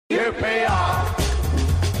UPR,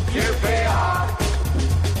 UPR,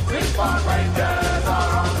 Richmond Rangers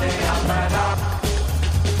are on the up and up.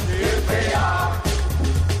 UPR,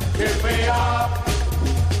 UPR,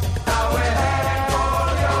 now we're heading for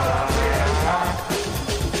European Cup.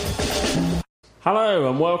 Hello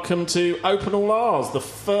and welcome to Open All R's, the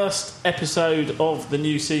first episode of the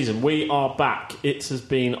new season. We are back. It has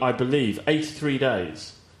been, I believe, 83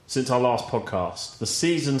 days since our last podcast. The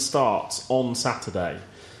season starts on Saturday.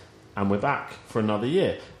 And we're back for another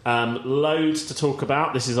year. Loads to talk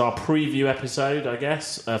about. This is our preview episode, I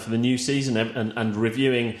guess, for the new season and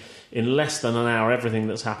reviewing in less than an hour everything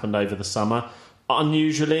that's happened over the summer.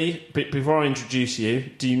 Unusually, before I introduce you,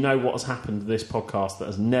 do you know what has happened to this podcast that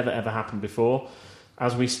has never ever happened before?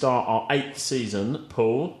 As we start our 8th season,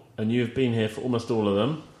 Paul, and you have been here for almost all of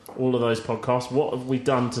them, all of those podcasts, what have we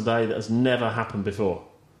done today that has never happened before?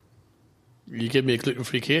 You give me a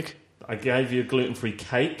gluten-free cake? I gave you a gluten-free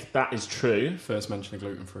cake. That is true. First mention of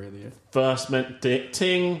gluten-free of the year.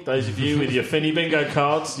 Ting. Those of you with your Finney bingo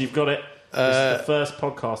cards, you've got it. This is the first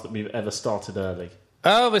podcast that we've ever started early.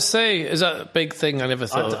 Oh, I see. Is that a big thing? I never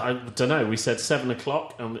thought. I don't know. We said 7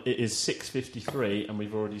 o'clock, and it is 6:53, and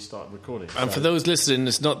we've already started recording. And for those listening,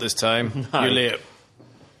 it's not this time. No. You're late.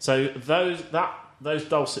 So those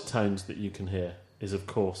dulcet tones that you can hear is, of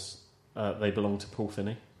course, they belong to Paul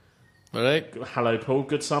Finney. All right. Hello, Paul.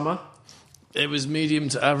 Good summer. It was medium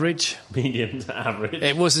to average. Medium to average.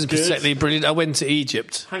 It wasn't particularly brilliant. I went to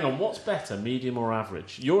Egypt. Hang on, what's better, medium or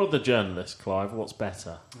average? You're the journalist, Clive. What's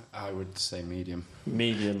better? I would say medium.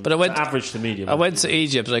 Medium. But I went average to medium. I went to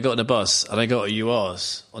Egypt and I got on a bus and I got a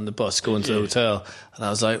URs on the bus going to the hotel, and I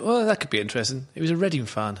was like, well, that could be interesting. He was a Reading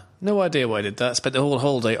fan. No idea why I did that. Spent the whole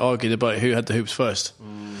holiday arguing about who had the hoops first.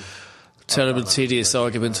 Terrible, tedious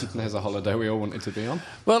argument. There's a holiday we all wanted to be on.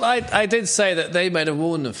 Well, I did say that they might have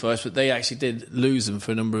won them first, but they actually did lose them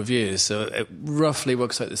for a number of years. So it roughly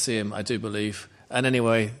works out the same, I do believe. And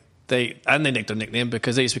anyway, they nicked their nickname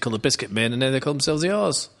because they used to be called the Biscuit Men, and now they call themselves the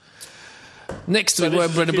R's. Next to the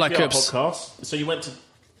word Red and Black Hoops. So you went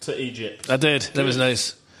to Egypt. I did. That was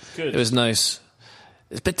nice. Good. It was nice.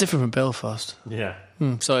 It's a bit different from Belfast. Yeah.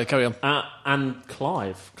 Sorry, carry on. And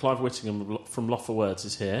Clive Whittingham from Loft for Words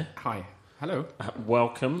is here. Hi. Hello.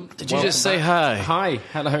 Welcome. Did you just say hi? Hi.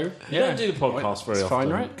 Hello. You don't do the podcast very it's often. fine,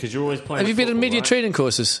 right? Because you're always playing Have you been in football, media right? training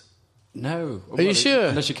courses? No. Are you sure?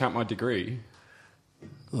 Unless you count my degree.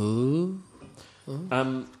 Ooh.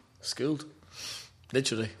 Schooled.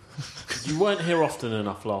 Literally. You weren't here often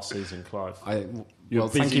enough last season, Clive. Well,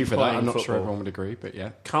 thank busy you for that. playing I'm not sure football. everyone would agree, but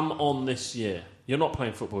yeah. Come on this year. You're not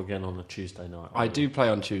playing football again on a Tuesday night. I do play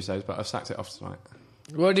on Tuesdays, but I've sacked it off tonight.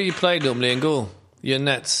 Where do you play normally in goal? Your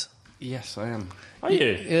nets? Yes, I am. Are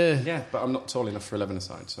you? Yeah. Yeah, but I'm not tall enough for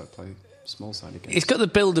 11-a-side, so I play small-sided games. He's got the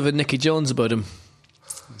build of a Nicky Jones about him.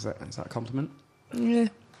 Is that a compliment? Yeah.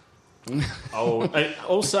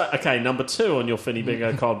 Also, okay, number 2 on your Finney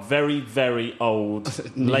bingo card. Very, very old,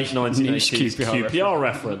 late 1980s QPR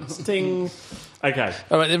reference. Ding. Okay.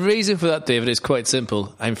 All right, the reason for that, David, is quite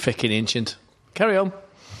simple. I'm fucking ancient. Carry on.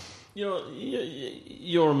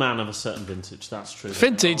 You're a man of a certain vintage, that's true.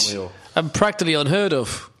 Vintage? Aren't we all? I'm practically unheard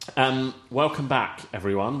of. Welcome back,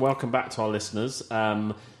 everyone. Welcome back to our listeners.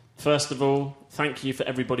 First of all, thank you for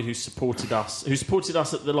everybody who supported us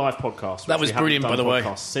at the live podcast. That was brilliant, by the way.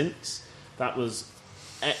 Since that was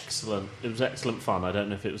excellent. It was excellent fun. I don't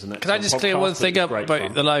know if it was an excellent. Can I just clear one thing up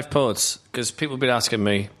about the live pods? Because people have been asking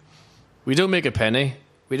me. We don't make a penny.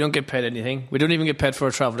 We don't get paid anything. We don't even get paid for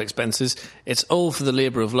our travel expenses. It's all for the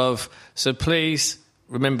labour of love. So please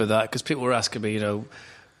remember that, because people were asking me,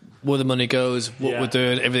 where the money goes, what we're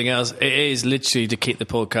doing, everything else. It is literally to keep the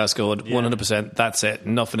podcast going, 100%. That's it,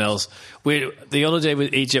 nothing else. The holiday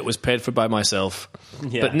with Egypt was paid for by myself.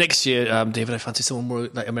 Yeah. But next year, David, I fancy someone more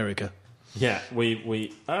like America. Yeah,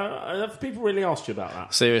 have people really asked you about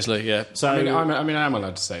that? Seriously, yeah. So I am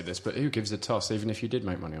allowed to say this, but who gives a toss, even if you did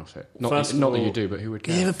make money off it? Not that you do, but who would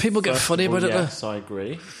care? Yeah, but people get funny about it. Yes, I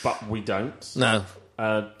agree, but we don't. No.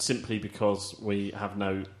 Simply because we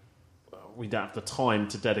don't have the time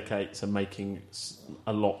to dedicate to making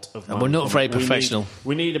a lot of money. And we're not very professional.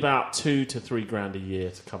 We need about $2,000 to $3,000 a year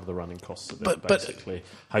to cover the running costs of it, basically.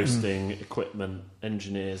 Hosting, equipment,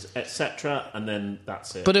 engineers, etc., and then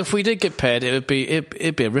that's it. But if we did get paid, it'd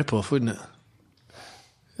be a rip-off, wouldn't it?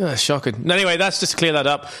 Yeah, shocking. Anyway, that's just to clear that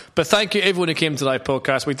up. But thank you, everyone who came to the live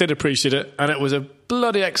podcast. We did appreciate it, and it was a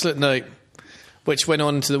bloody excellent night, which went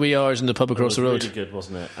on to the wee hours in the pub across the road. It was really good,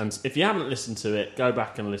 wasn't it? And if you haven't listened to it, go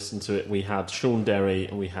back and listen to it. We had Sean Derry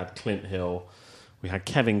and we had Clint Hill. We had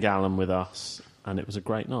Kevin Gallen with us, and it was a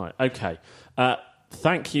great night. Okay.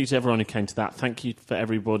 Thank you to everyone who came to that. Thank you for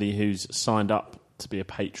everybody who's signed up to be a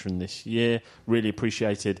patron this year. Really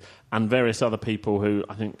appreciated. And various other people who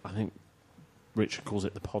I think Richard calls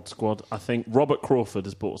it the Pod Squad. I think Robert Crawford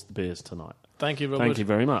has bought us the beers tonight. Thank you, Robert. Thank you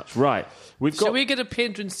very much. Right. Shall we get a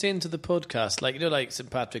patron saint to the podcast? Like St.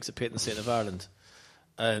 Patrick's a patron saint of Ireland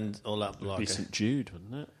and all that. It'd be St. Jude,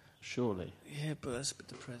 wouldn't it? Surely. Yeah, but that's a bit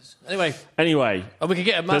depressing. Anyway. We could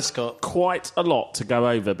get a mascot. There's quite a lot to go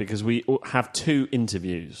over because we have 2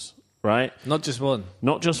 interviews, right? Not just one.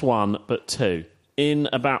 Not just one, but 2. In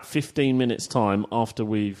about 15 minutes' time, after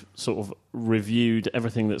we've sort of reviewed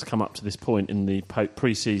everything that's come up to this point in the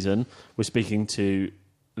pre-season, we're speaking to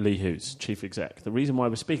Lee Hoos, Chief Exec. The reason why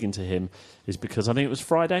we're speaking to him is because I think it was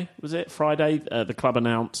Friday, was it? Friday, the club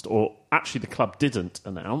announced, or actually the club didn't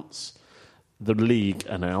announce, the league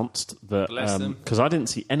announced that, because I didn't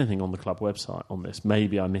see anything on the club website on this.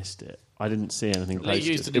 Maybe I missed it. I didn't see anything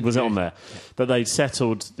posted. It was on there. That they'd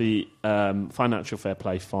settled the financial fair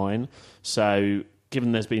play fine. So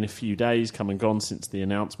given there's been a few days come and gone since the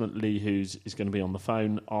announcement, Lee Hoos is going to be on the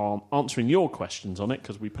phone answering your questions on it,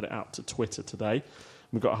 because we put it out to Twitter today.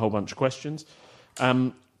 We've got a whole bunch of questions.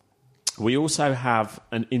 We also have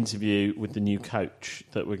an interview with the new coach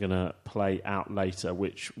that we're going to play out later,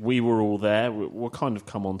 which we were all there. We'll kind of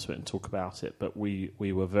come on to it and talk about it, but we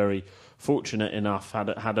were very fortunate enough, had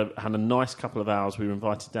a nice couple of hours. We were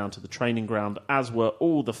invited down to the training ground, as were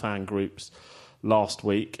all the fan groups last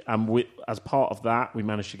week, and as part of that, we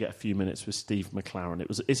managed to get a few minutes with Steve McClaren.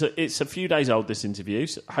 It's a few days old, this interview,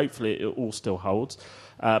 so hopefully it all still holds,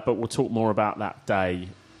 but we'll talk more about that day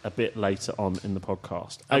a bit later on in the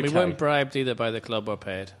podcast. And we weren't bribed either by the club or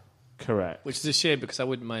paid. Correct. Which is a shame, because I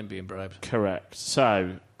wouldn't mind being bribed. Correct.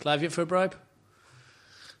 So, Clive, you for a bribe?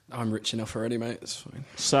 I'm rich enough already, mate. It's fine.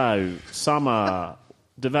 So, summer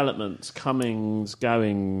developments, comings,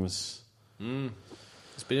 goings. There's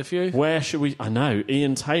been a few. Where should we... I know,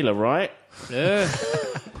 Ian Taylor, right? Yeah.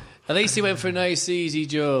 At least he went for a nice, easy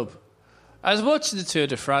job. I was watching the Tour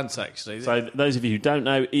de France, actually. So, those of you who don't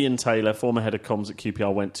know, Ian Taylor, former head of comms at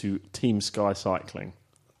QPR, went to Team Sky Cycling.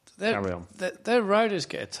 Carry on. Their riders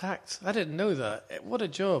get attacked. I didn't know that. What a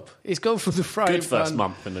job. He's gone from the frying pan. Good first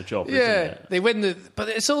month in the job, yeah, isn't it? They win but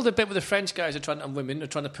it's all the bit with the French guys and women are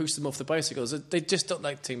trying to push them off the bicycles. They just don't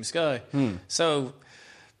like Team Sky. So,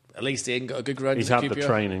 at least Ian got a good run. He's had the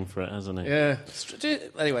training for it, hasn't he? Yeah.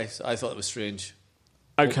 Anyway, I thought it was strange.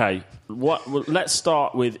 Okay, let's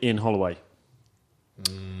start with Ian Holloway.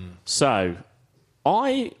 So,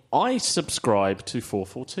 I subscribe to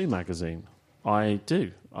 442 magazine. I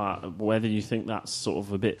do. Whether you think that's sort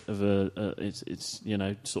of a bit of it's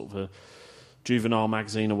sort of a juvenile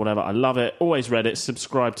magazine or whatever, I love it. Always read it.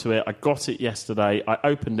 Subscribed to it. I got it yesterday. I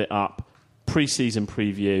opened it up. Pre-season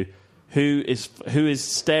preview. Who is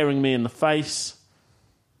staring me in the face?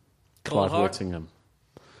 Clive Whittingham.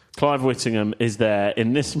 Clive Whittingham is there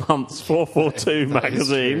in this month's 442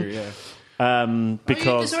 magazine. True, yeah.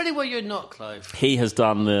 Because is there any way you're not, Clive? He has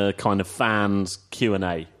done the kind of fans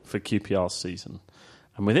Q&A for QPR's season.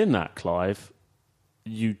 And within that, Clive,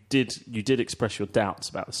 you did express your doubts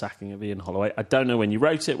about the sacking of Ian Holloway. I don't know when you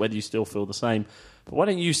wrote it, whether you still feel the same. But why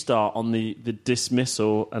don't you start on the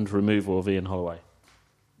dismissal and removal of Ian Holloway?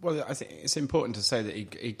 Well, I think it's important to say that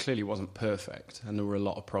he clearly wasn't perfect, and there were a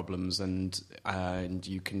lot of problems, and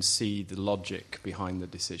you can see the logic behind the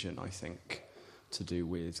decision, I think, to do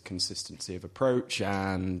with consistency of approach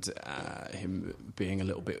and him being a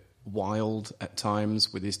little bit wild at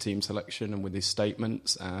times with his team selection and with his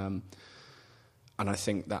statements. And I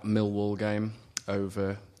think that Millwall game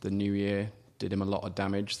over the New Year did him a lot of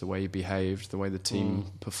damage, the way he behaved, the way the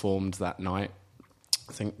team performed that night.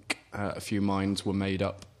 I think a few minds were made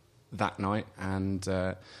up that night, and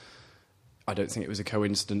I don't think it was a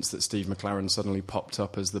coincidence that Steve McClaren suddenly popped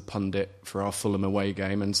up as the pundit for our Fulham away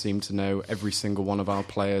game and seemed to know every single one of our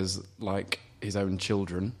players like his own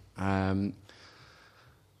children.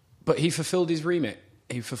 But he fulfilled his remit.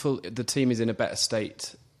 The team is in a better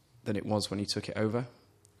state than it was when he took it over.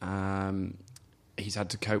 He's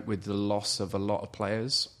had to cope with the loss of a lot of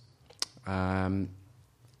players.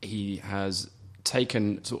 He has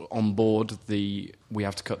taken on board we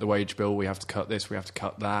have to cut the wage bill, we have to cut this, we have to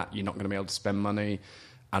cut that, you're not going to be able to spend money,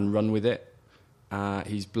 and run with it.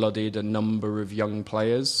 He's blooded a number of young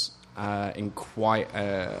players in quite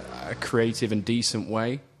a creative and decent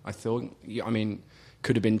way, I thought. I mean,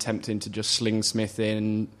 could have been tempting to just sling Smith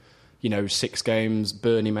in, 6 games,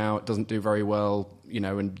 burn him out, doesn't do very well,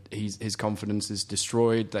 and his confidence is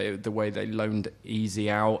destroyed. The way they loaned Easy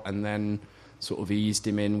out and then sort of eased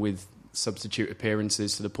him in with substitute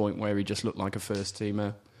appearances to the point where he just looked like a first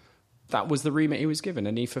teamer. That was the remit he was given,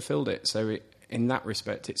 and he fulfilled it. So in that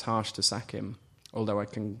respect, it's harsh to sack him. Although I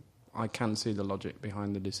can I can see the logic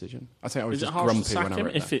behind the decision. I think I was Is it just harsh to grumpy sack when I him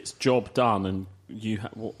read if that. it's job done and you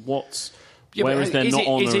what's Yeah, where but is there not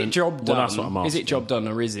honour? Is it job done? Well, that's what I'm asking. Is it job done,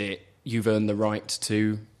 or is it you've earned the right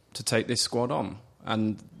to take this squad on?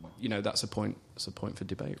 And that's a point. It's a point for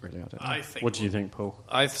debate, really. I don't know. What do you think, Paul?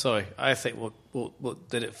 I think what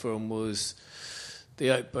did it for him was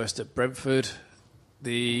the outburst at Brentford,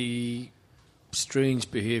 the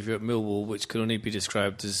strange behaviour at Millwall, which could only be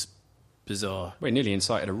described as bizarre. We nearly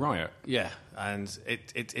incited a riot. Yeah, and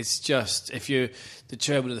it's just, if you're the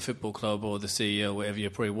chairman of the football club or the CEO, whatever, you're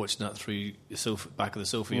probably watching that through the back of the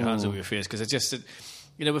sofa, your hands over your face, because it just,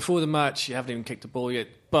 before the match, you haven't even kicked the ball yet.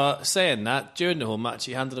 But saying that, during the whole match,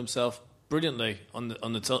 he handled himself brilliantly on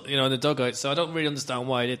the dugout. So I don't really understand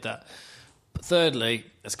why he did that. But thirdly,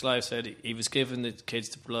 as Clive said, he was giving the kids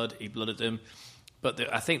the blood. He blooded them.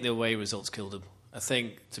 But I think the away results killed him. I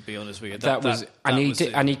think, to be honest with you,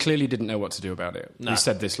 and he clearly didn't know what to do about it. We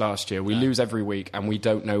said this last year. We lose every week, and we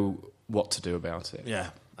don't know what to do about it. Yeah,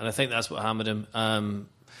 and I think that's what hammered him.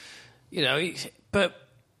 But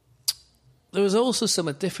there was also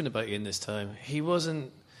something different about Ian this time. He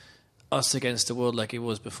wasn't us against the world like he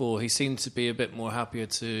was before. He seemed to be a bit more happier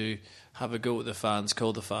to have a go at the fans,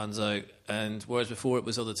 call the fans out, and whereas before it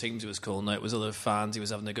was other teams he was calling out, it was other fans he was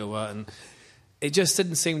having to go at, and it just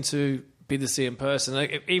didn't seem to be the same person.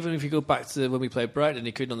 Like, even if you go back to when we played Brighton,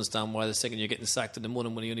 he couldn't understand why they're saying you're getting sacked in the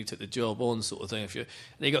morning when he only took the job on, sort of thing. And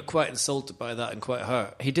he got quite insulted by that and quite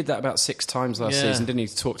hurt. He did that about 6 times last season, didn't he?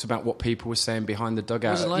 He talked about what people were saying behind the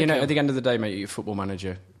dugout. Like at the end of the day, mate, you're a football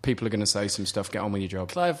manager. People are going to say some stuff. Get on with your job.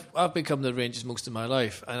 Clive, I've been coming to the Rangers most of my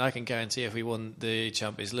life, and I can guarantee if we won the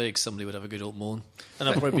Champions League, somebody would have a good old moan, and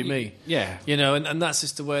that'd probably be me. Yeah, and that's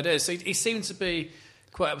just the way it is. So he seemed to be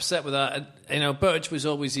quite upset with that. And, Burge was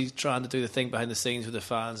always trying to do the thing behind the scenes with the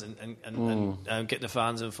fans and getting the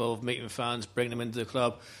fans involved, meeting fans, bringing them into the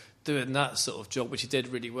club, doing that sort of job, which he did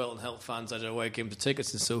really well and helped fans out of their way, gave them the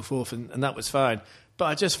tickets and so forth, and that was fine. But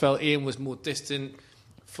I just felt Ian was more distant,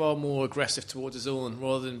 far more aggressive towards his own,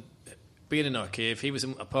 rather than being in our cave. He was a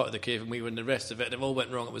part of the cave and we were in the rest of it. And if it all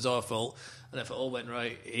went wrong, it was our fault. And if it all went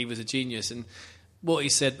right, he was a genius. And what he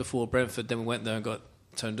said before Brentford, then we went there and got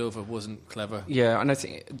turned over, wasn't clever. Yeah, and I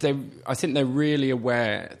think they're really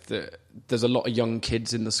aware that there's a lot of young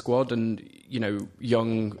kids in the squad, and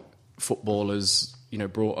young footballers,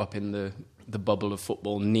 brought up in the bubble of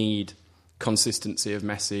football, need consistency of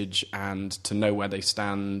message and to know where they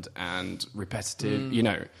stand and repetitive.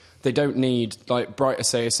 They don't need, like Bright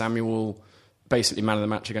Asaya Samuel, basically man of the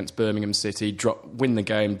match against Birmingham City, win the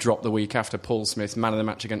game, drop the week after. Paul Smith, man of the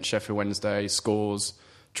match against Sheffield Wednesday, scores,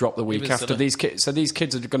 drop the week after. These kids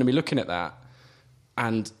are going to be looking at that,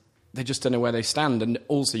 and they just don't know where they stand. And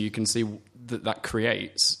also, you can see that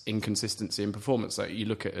creates inconsistency in performance. So you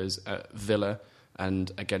look at us at Villa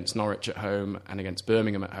and against Norwich at home and against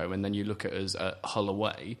Birmingham at home, and then you look at us at Hull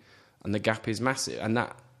away, and the gap is massive. And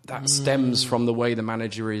that stems from the way the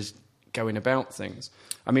manager is going about things.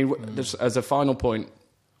 I mean, as a final point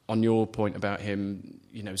on your point about him,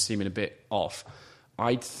 seeming a bit off,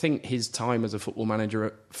 I think his time as a football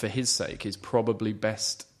manager, for his sake, is probably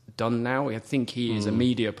best done now. I think he is a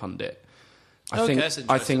media pundit. I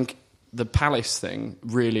think the Palace thing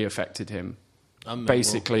really affected him.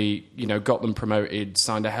 Basically, got them promoted,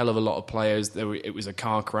 signed a hell of a lot of players. It was a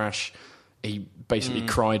car crash. He basically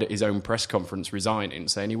cried at his own press conference, resigning,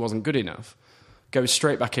 saying he wasn't good enough. Goes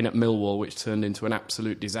straight back in at Millwall, which turned into an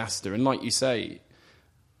absolute disaster. And like you say,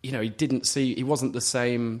 he wasn't the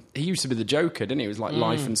same. He used to be the Joker, didn't he? He was like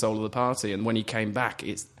life and soul of the party. And when he came back,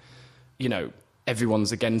 it's,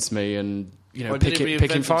 everyone's against me and,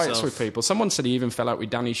 picking fights with people. Someone said he even fell out with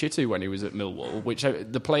Danny Shittu when he was at Millwall, which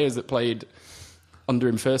the players that played under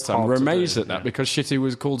him first time were amazed at that because Shittu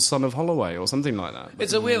was called Son of Holloway or something like that.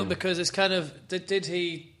 It's a weird because it's kind of, did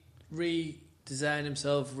he redesign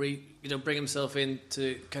himself, bring himself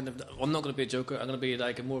into kind of, I'm not going to be a joker, I'm going to be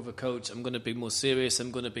like more of a coach, I'm going to be more serious,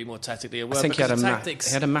 I'm going to be more tactically aware. I think he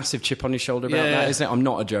had a massive chip on his shoulder about that, isn't it? I'm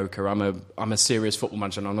not a joker, I'm a serious football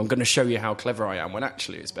manager and I'm going to show you how clever I am, when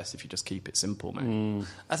actually it's best if you just keep it simple, mate.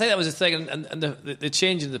 I think that was the thing, and the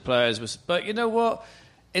change in the players was, but you know what,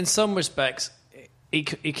 in some respects, he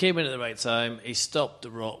came in at the right time, he stopped the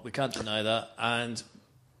rot, we can't deny that, and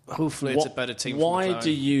hopefully it's a better team. Why do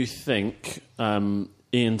you think Ian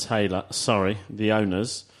Taylor, the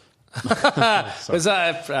owners... Was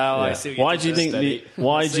that I see why do you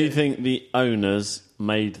think the owners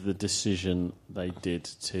made the decision they did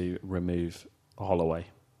to remove Holloway?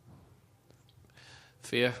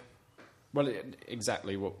 Fear. Well,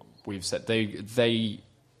 exactly what we've said. They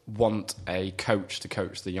want a coach to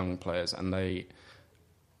coach the young players, and they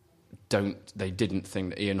didn't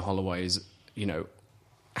think that Ian Holloway's,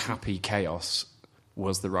 happy chaos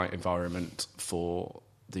was the right environment for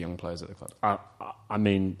the young players at the club. I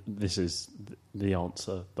mean, this is the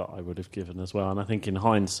answer that I would have given as well. And I think in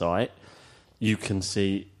hindsight, you can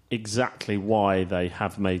see exactly why they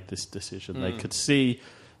have made this decision. They could see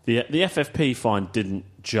the FFP fine didn't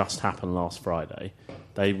just happen last Friday.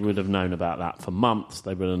 They would have known about that for months.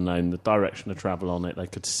 They would have known the direction of travel on it. They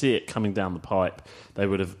could see it coming down the pipe. They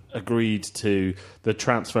would have agreed to the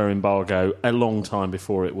transfer embargo a long time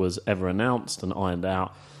before it was ever announced and ironed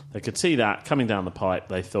out. They could see that coming down the pipe.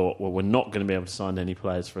 They thought, well, we're not going to be able to sign any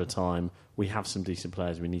players for a time. We have some decent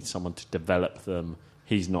players. We need someone to develop them.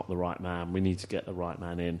 He's not the right man. We need to get the right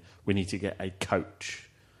man in. We need to get a coach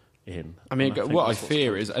in. I mean, what I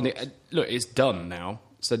fear is, look, it's done now.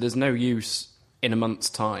 So there's no use in a month's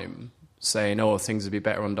time saying, things would be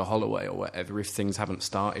better under Holloway or whatever if things haven't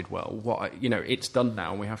started well. It's done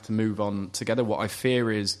now and we have to move on together. What I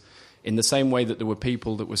fear is, in the same way that there were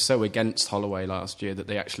people that were so against Holloway last year that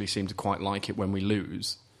they actually seemed to quite like it when we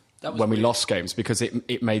lose, when we lost games, because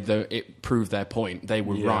it proved their point. They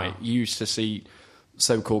were right. You used to see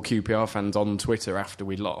so-called QPR fans on Twitter after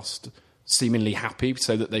we lost seemingly happy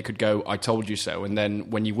so that they could go, I told you so. And then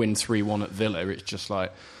when you win 3-1 at Villa, it's just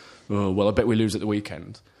like, oh, well, I bet we lose at the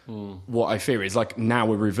weekend. What I fear is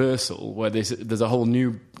now a reversal where there's a whole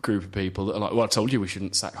new group of people that are like, well, I told you we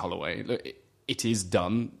shouldn't sack Holloway. Look, it is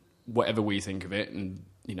done, whatever we think of it. And,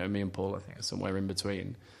 me and Paul, I think, are somewhere in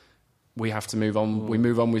between. We have to move on. We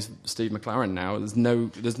move on with Steve McClaren now.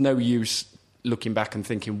 There's no use looking back and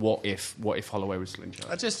thinking, what if Holloway was still in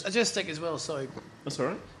charge? I just think as well, sorry. That's all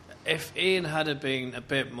right. If Ian had been a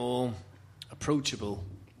bit more approachable,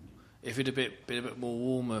 if he'd been a bit more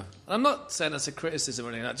warmer, and I'm not saying that's a criticism or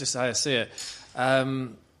anything, that's just how I see it.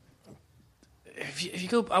 If you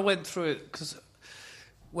go, I went through it because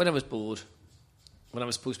when I was bored, when I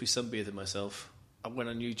was supposed to be sunbathing myself, I went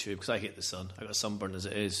on YouTube because I hate the sun. I got sunburn as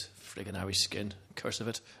it is, friggin' Irish skin, curse of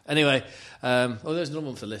it. Anyway, there's another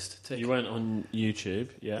one for the list. You went on YouTube,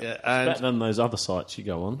 yeah. It's better than those other sites you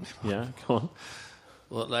go on. Yeah, go on.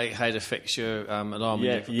 Well, like how to fix your alarm.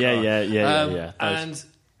 Yeah. And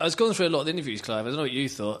I was going through a lot of the interviews, Clive. I don't know what you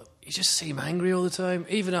thought. You just seem angry all the time,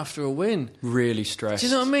 even after a win. Really stressed. Do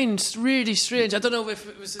you know what I mean? It's really strange. I don't know if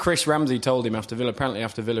it was... Chris Ramsey told him after Villa, apparently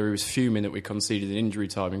after Villa, he was fuming that we conceded in injury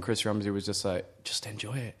time, and Chris Ramsey was just like, just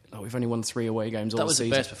enjoy it. Like, we've only won 3 away games all season. That was the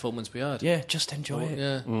best performance we had. Yeah, just enjoy it.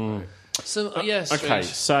 Yeah. So, yes. Okay,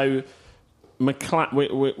 so we're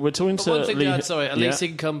talking to... One thing at least he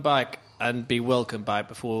can come back and be welcomed back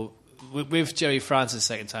before... With Jerry Francis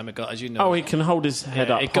second time, it got, as you know... Oh, he can hold his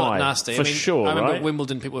head up high. It got nasty. For sure, I remember right?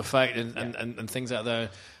 Wimbledon, people were fighting and things out there.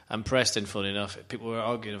 And Preston, funny enough, people were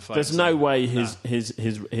arguing and fighting. There's no way his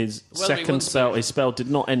second spell, his spell did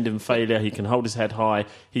not end in failure. He can hold his head high.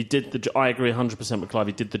 He did I agree 100% with Clive.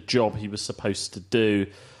 He did the job he was supposed to do.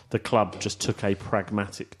 The club just took a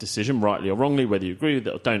pragmatic decision, rightly or wrongly, whether you agree with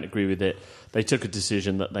it or don't agree with it. They took a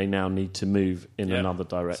decision that they now need to move in another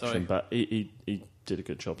direction. Sorry. But he did a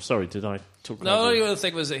good job. Sorry, did I talk? No, the other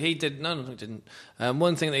thing was that he did. No, he didn't.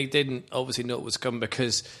 One thing that he didn't obviously know was coming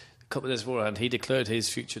because a couple of days beforehand he declared his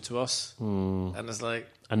future to us, and it's like,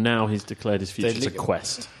 and now he's declared his future to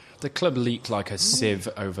Quest. The club leaked like a sieve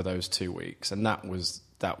over those 2 weeks, and that was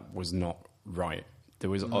not right. There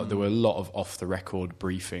were a lot of off the record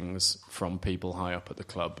briefings from people high up at the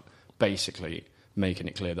club, basically making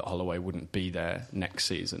it clear that Holloway wouldn't be there next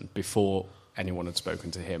season before anyone had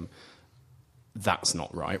spoken to him. That's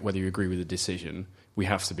not right. Whether you agree with the decision, we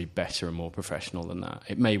have to be better and more professional than that.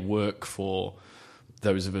 It may work for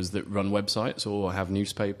those of us that run websites or have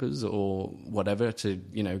newspapers or whatever to,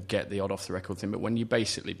 get the odd off the record thing. But when you're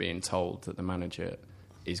basically being told that the manager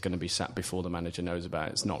is going to be sacked before the manager knows about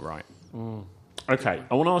it, it's not right. Okay,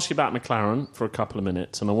 I want to ask you about McClaren for a couple of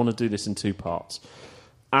minutes, and I want to do this in 2 parts.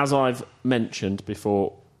 As I've mentioned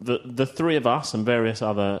before, the 3 of us and various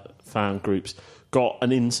other fan groups got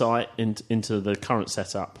an insight into the current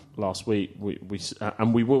setup last week.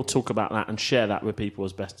 And we will talk about that and share that with people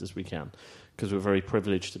as best as we can, because we're very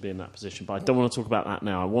privileged to be in that position. But I don't want to talk about that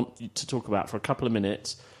now. I want you to talk about, for a couple of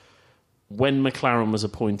minutes, when McClaren was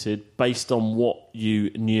appointed, based on what you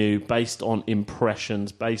knew, based on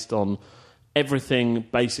impressions, based on everything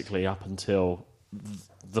basically up until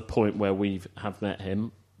the point where we have met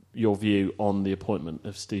him, your view on the appointment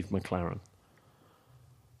of Steve McClaren.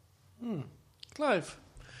 Clive.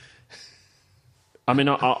 I mean,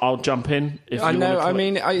 I'll jump in. If I you know. want to I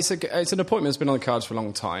mean, it's an appointment that's been on the cards for a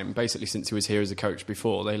long time. Basically, since he was here as a coach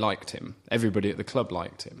before, they liked him. Everybody at the club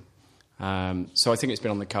liked him. So I think it's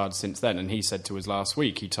been on the cards since then. And he said to us last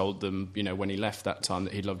week, he told them, when he left that time,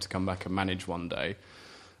 that he'd love to come back and manage one day.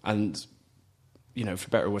 And, for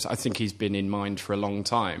better or worse, I think he's been in mind for a long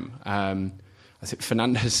time. I think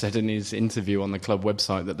Fernandez said in his interview on the club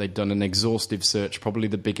website that they'd done an exhaustive search, probably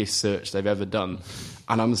the biggest search they've ever done.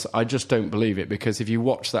 And I just don't believe it, because if you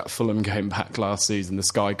watch that Fulham game back last season, the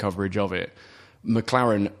Sky coverage of it,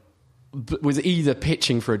 McClaren was either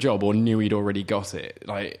pitching for a job or knew he'd already got it.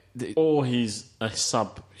 Or he's a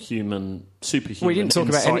superhuman he didn't talk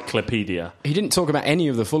encyclopedia. He didn't talk about any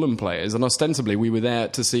of the Fulham players, and ostensibly we were there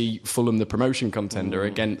to see Fulham, the promotion contender,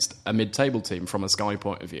 against a mid-table team from a Sky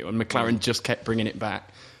point of view, and McClaren just kept bringing it back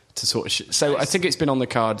to sort of... So I think it's been on the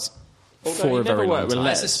cards for a very long time.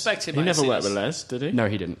 I suspect he never worked with Les, did he? No,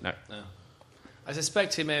 he didn't, no. I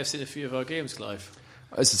suspect he may have seen a few of our games, Clive.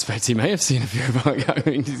 I suspect he may have seen a few of our games. I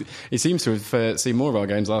mean, he seems to have seen more of our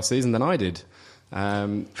games last season than I did.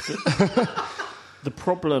 The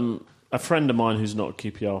problem, a friend of mine who's not a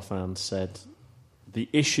QPR fan said, the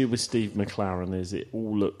issue with Steve McClaren is it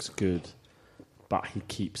all looks good, but he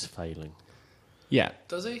keeps failing. Yeah.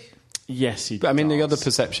 Does he? Yes, he does. But I mean, the other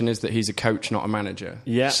perception is that he's a coach, not a manager.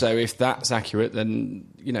 Yeah. So if that's accurate, then,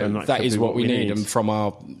 Then that is what we need. And from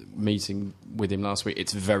our meeting with him last week,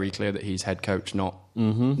 it's very clear that he's head coach, not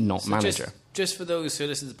manager. Just for those who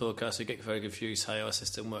listen to the podcast who get very confused how our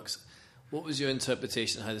system works, what was your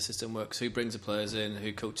interpretation of how the system works? Who brings the players in,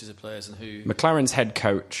 who coaches the players, and who... McClaren's head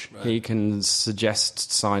coach. Right. He can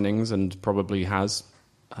suggest signings and probably has.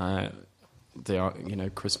 They are,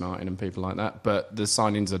 Chris Martin and people like that. But the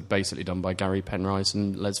signings are basically done by Gary Penrice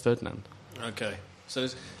and Les Ferdinand. Okay. So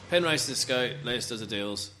Penrice is the scout, Les does the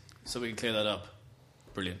deals, so we can clear that up.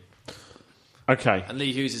 Brilliant. Okay. And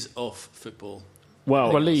Lee Hughes is off football.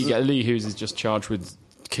 Well, Lee Hughes is just charged with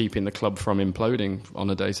keeping the club from imploding on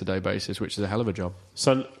a day-to-day basis, which is a hell of a job.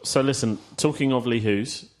 So listen, talking of Lee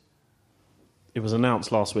Hughes, it was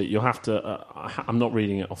announced last week. You'll have to... I'm not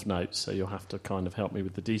reading it off notes, so you'll have to kind of help me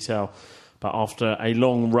with the detail. But after a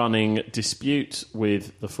long-running dispute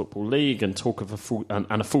with the Football League and talk of a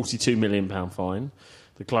 £42 million fine,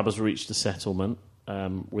 the club has reached a settlement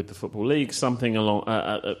with the Football League, something along...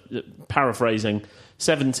 paraphrasing,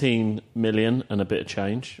 17 million and a bit of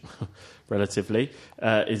change, relatively,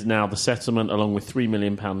 is now the settlement, along with £3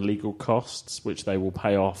 million legal costs, which they will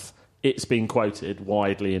pay off. It's been quoted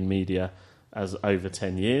widely in media as over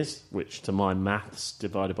 10 years, which to my maths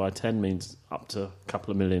divided by 10 means up to a couple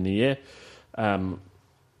of million a year. And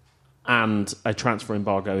a transfer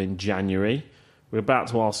embargo in January. We're about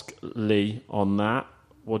to ask Lee on that.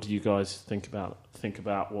 What do you guys think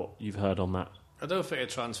about what you've heard on that? I don't think a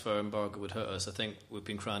transfer embargo would hurt us. I think we've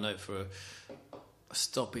been crying out for a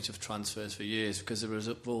stoppage of transfers for years, because the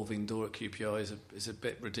revolving door at QPR is a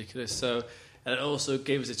bit ridiculous. So, and it also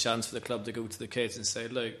gives a chance for the club to go to the kids and say,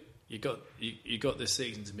 look, you got this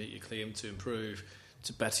season to meet your claim, to improve,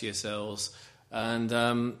 to better yourselves, and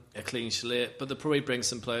a clean slate. But they'll probably bring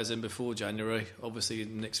some players in before January, obviously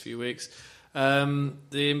in the next few weeks. The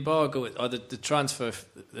embargo, or the transfer,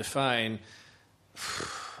 the fine,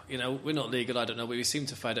 we're not legal, I don't know, but we seem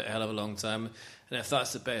to fight it a hell of a long time. And if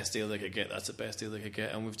that's the best deal they could get, that's the best deal they could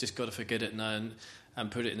get. And we've just got to forget it now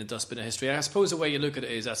and put it in the dustbin of history. I suppose the way you look at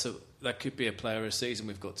it is that could be a player a season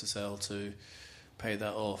we've got to sell to pay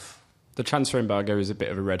that off. The transfer embargo is a bit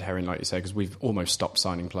of a red herring, like you say, because we've almost stopped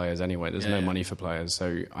signing players anyway. There's no money for players,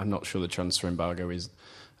 so I'm not sure the transfer embargo is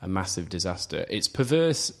a massive disaster. It's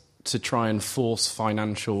perverse to try and force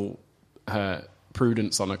financial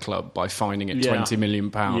prudence on a club by fining it £20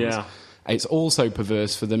 million. Yeah. It's also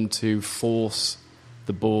perverse for them to force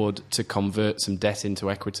the board to convert some debt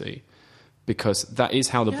into equity, because that is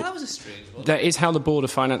how that was a strange one. That is how the board are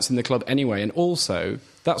financing the club anyway, and also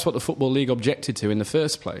that's what the Football League objected to in the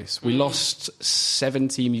first place. We lost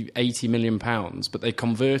 70-80 million pounds, but they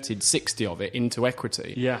converted 60 of it into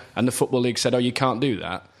equity. Yeah. And the Football League said, you can't do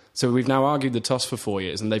that. So we've now argued the toss for 4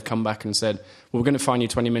 years, and they've come back and said, we're going to fine you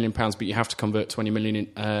 £20 million, but you have to convert 20 million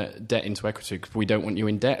in debt into equity because we don't want you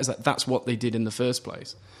in debt. That's what they did in the first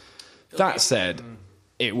place. That said,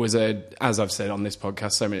 it was as I've said on this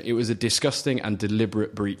podcast it was a disgusting and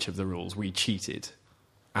deliberate breach of the rules. We cheated,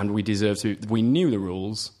 and we deserved to. We knew the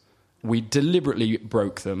rules. We deliberately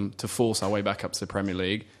broke them to force our way back up to the Premier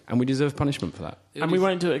League, and we deserve punishment for that. And we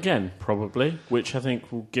won't do it again, probably, which I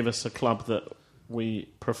think will give us a club that we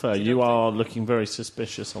prefer. You are looking very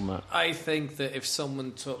suspicious on that. I think that if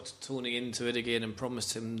someone talked Tony into it again and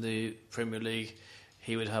promised him the Premier League,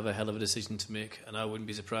 he would have a hell of a decision to make, and I wouldn't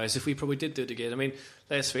be surprised if we probably did do it again. I mean,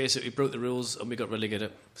 let's face it, we broke the rules and we got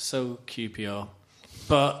relegated. So QPR.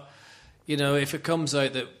 But, if it comes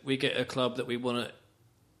out that we get a club that we want to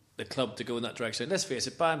the club to go in that direction. Let's face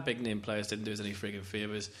it, buying big name players didn't do us any frigging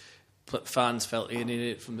favours. Fans felt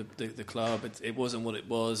alienated from the club. It wasn't what it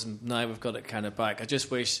was, and now we've got it kind of back. I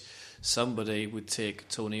just wish somebody would take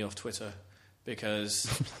Tony off Twitter, because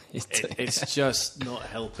it's just not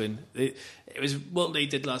helping. It was what Lee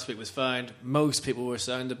did last week was fine. Most people were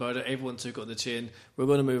sound about it. Everyone took it on the chin. We're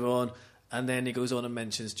going to move on. And then he goes on and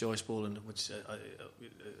mentions Joyce Boland, which I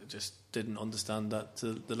just didn't understand that.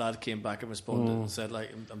 So the lad came back and responded and said,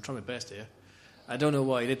 like, I'm trying my best here. I don't know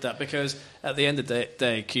why he did that, because at the end of the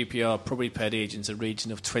day, QPR probably paid agents a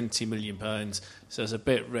region of £20 million. So it's a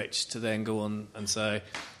bit rich to then go on and say,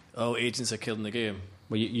 oh, agents are killing the game.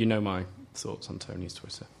 Well, you know my thoughts on Tony's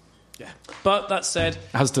Twitter. Yeah. But that said...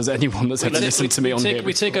 As does anyone that's ever listened to me on here.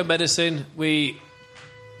 We take our medicine, we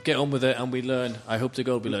get on with it, and we learn. I hope to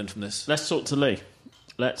God we learn from this. Let's talk to Lee.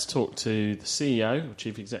 Let's talk to the CEO,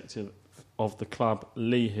 Chief Executive of the club,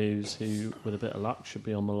 Lee Hughes, who, with a bit of luck, should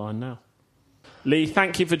be on the line now. Lee,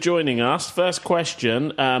 thank you for joining us. First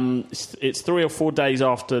question. It's 3 or 4 days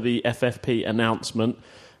after the FFP announcement.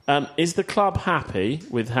 Is the club happy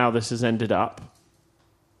with how this has ended up?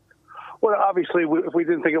 Well, obviously, if we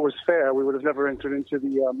didn't think it was fair, we would have never entered into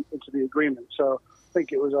the agreement. So I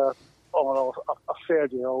think it was all in all a fair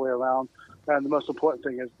deal all the way around. And the most important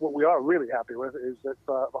thing is what we are really happy with is that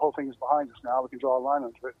the whole thing is behind us now. We can draw a line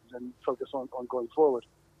under it and focus on going forward.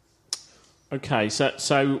 Okay,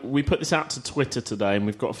 so we put this out to Twitter today, and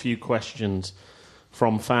we've got a few questions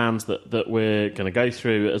from fans that we're going to go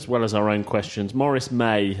through, as well as our own questions. Morris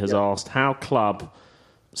May has asked, how close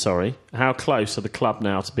are the club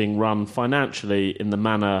now to being run financially in the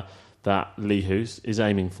manner that Lee Hughes is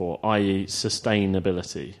aiming for, i.e.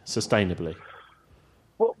 sustainably?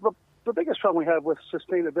 Well, the biggest problem we have with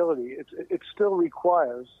sustainability, it still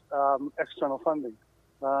requires external funding.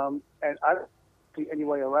 And I don't see any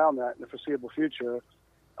way around that in the foreseeable future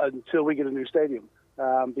until we get a new stadium.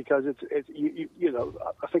 Because it's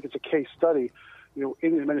I think it's a case study. In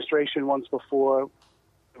the administration before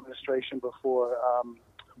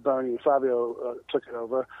Bernie and Fabio took it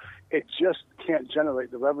over, it just can't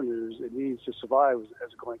generate the revenues it needs to survive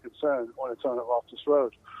as a going concern on its own at Loftus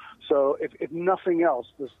Road. So if nothing else,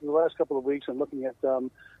 the last couple of weeks and looking at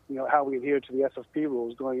how we adhere to the FFP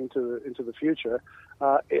rules going into the future,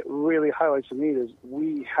 it really highlights the need is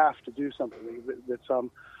we have to do something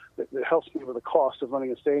that helps me with the cost of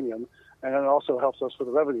running a stadium, and it also helps us with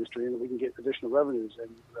the revenue stream, that we can get additional revenues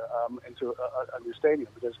into a new stadium,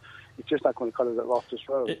 because it's just not going to cut it at Loftus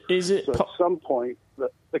Road. At some point,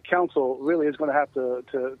 the council really is going to have to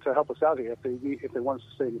help us out here if they want us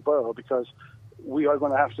to stay in the borough, because we are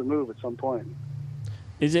going to have to move at some point.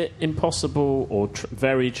 Is it impossible or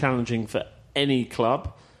very challenging for any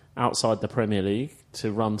club outside the Premier League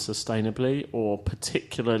to run sustainably, or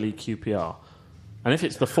particularly QPR? And if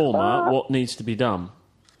it's the former, what needs to be done?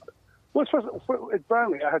 Well, at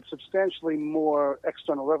Burnley, I had substantially more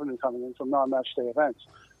external revenue coming in from non-match day events.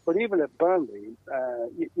 But even at Burnley,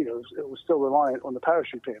 it was still reliant on the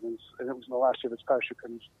parachute payments, and it was in the last year of its parachute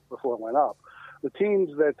payments before it went up. The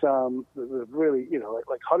teams that really,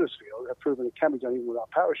 like Huddersfield, have proven it can be done even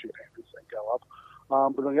without parachute payments and go up.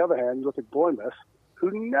 But on the other hand, you look at Bournemouth,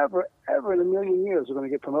 who never, ever in a million years are going to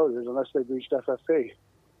get promoted unless they've reached FFP.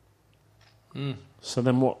 So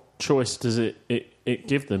then what choice does it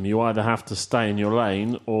give them? You either have to stay in your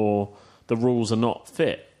lane, or the rules are not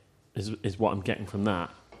fit, is what I'm getting from that.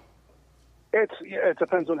 It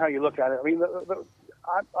depends on how you look at it. I mean,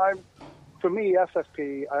 for me,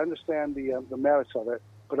 FFP, I understand the merits of it,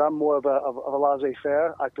 but I'm more of a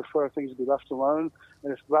laissez-faire. I prefer things to be left alone.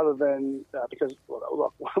 And it's rather than, because,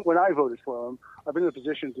 look, when I voted for them, I've been in a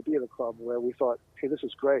position to be at a club where we thought, hey, this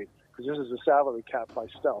is great, because this is a salary cap by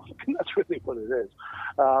stealth. And that's really what it is.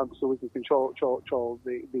 So we can control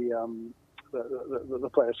the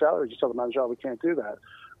player's salary. Just tell the manager, we can't do that.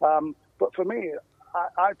 But for me,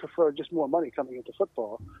 I prefer just more money coming into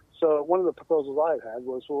football. So one of the proposals I had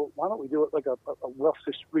was, well, why don't we do it like a wealth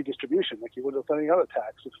redistribution, like you would with any other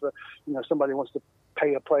tax? If somebody wants to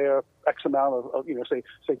pay a player X amount of say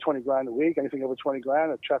 $20,000 a week, anything over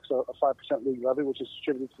 $20,000, it tracks a 5% league levy, which is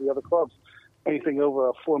distributed to the other clubs. Anything over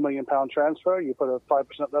a £4 million transfer, you put a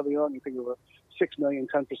 5% levy on. Anything over $6 million,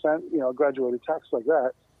 10%, graduated tax like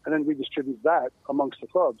that, and then redistribute that amongst the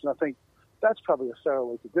clubs. And I think that's probably a fairer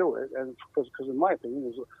way to do it. And because in my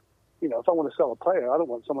opinion, if I want to sell a player, I don't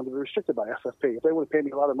want someone to be restricted by FFP. If they want to pay me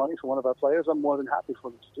a lot of money for one of our players, I'm more than happy for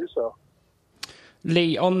them to do so.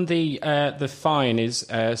 Lee, on the fine is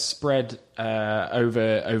spread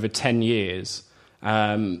over 10 years.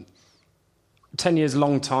 10 years,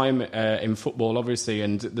 long time in football, obviously,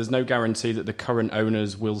 and there's no guarantee that the current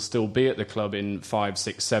owners will still be at the club in 5,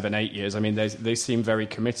 6, 7, 8 years. I mean, they seem very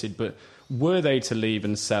committed, but were they to leave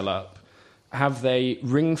and sell up, have they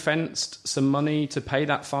ring-fenced some money to pay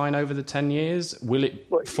that fine over the 10 years? Will it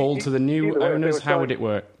fall to the new owners? How would it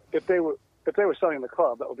work? If they were selling the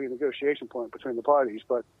club, that would be a negotiation point between the parties.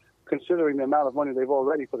 But considering the amount of money they've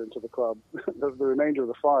already put into the club, the remainder of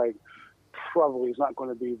the fine probably is not going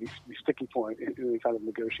to be the sticky point in any kind of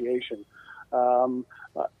negotiation.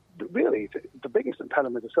 Really, the biggest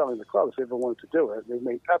impediment to selling the club, if they ever wanted to do it, they've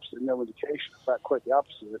made absolutely no indication. In fact, quite the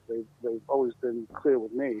opposite. They've always been clear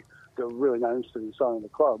with me they're really not interested in selling the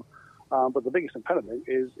club. But the biggest impediment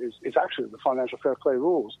is actually the financial fair play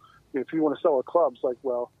rules. If you want to sell a club, it's like,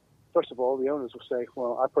 well, first of all, the owners will say,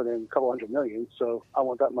 well, I put in a couple $100 million, so I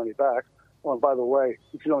want that money back. Oh, and by the way,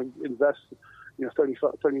 you can only invest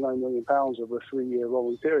 39 million pounds over a 3-year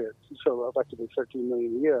rolling period, so effectively 13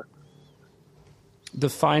 million a year. The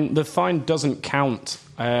fine doesn't count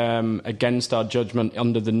against our judgment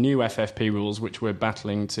under the new FFP rules, which we're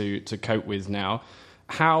battling to cope with now.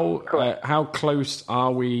 How close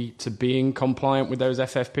are we to being compliant with those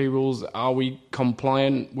FFP rules? Are we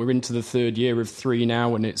compliant? We're into the 3rd year of 3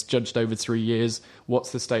 now, and it's judged over 3 years.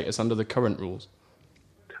 What's the status under the current rules?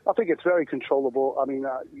 I think it's very controllable. I mean,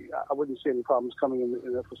 I wouldn't see any problems coming in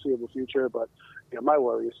the foreseeable future, but my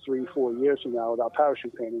worry is 3-4 years from now without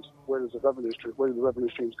parachute payments, where do the revenue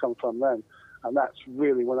streams come from then? And that's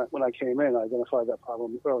really, when I came in, I identified that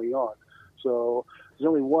problem early on. So there's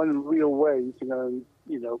only one real way you can earn,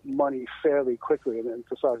 money fairly quickly and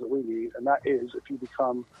the size that we need, and that is if you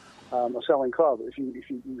become a selling club. If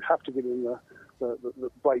you have to get in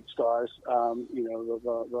the bright stars,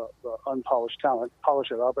 the unpolished talent,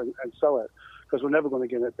 polish it up and sell it, because we're never going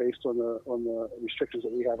to get it based on the restrictions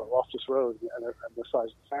that we have at Loftus Road and the size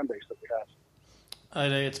of the fan base that we have. Hi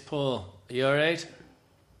there, it's Paul. Are you all right?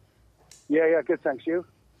 Yeah, good, thanks. You?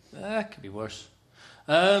 Could be worse.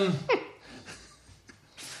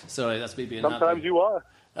 Sorry, that's me being Sometimes happy. you are.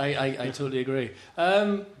 I totally agree.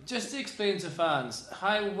 Just to explain to fans,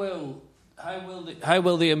 how will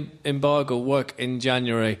the embargo work in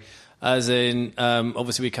January? As in,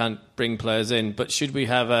 obviously we can't bring players in, but should we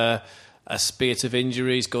have a spate of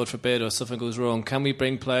injuries, God forbid, or something goes wrong, can we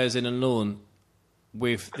bring players in on loan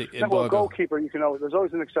with the embargo? Well, goalkeeper, there's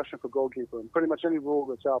always an exception for goalkeeper. And pretty much any rule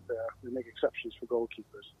that's out there, we make exceptions for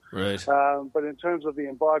goalkeepers. Right. But in terms of the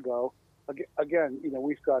embargo, again,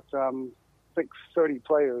 we've got, I think, 30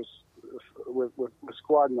 players with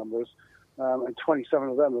squad numbers, and 27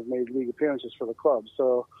 of them have made league appearances for the club.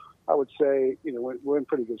 So I would say, we're in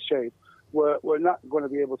pretty good shape. We're not going to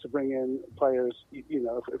be able to bring in players,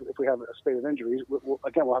 if we have a spate of injuries. We'll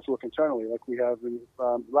have to look internally like we have in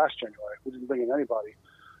last January. We didn't bring in anybody.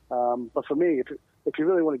 But for me, if you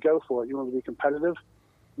really want to go for it, you want to be competitive,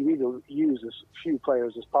 you need to use as few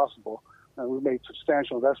players as possible. And we've made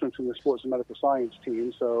substantial investments in the sports and medical science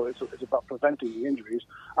team, so it's about preventing the injuries.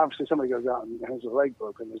 Obviously, somebody goes out and has their leg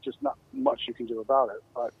broken. There's just not much you can do about it.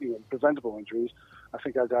 But preventable injuries, I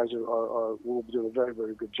think our guys will be doing a very,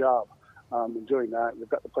 very good job in doing that. They've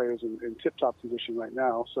got the players in tip-top condition right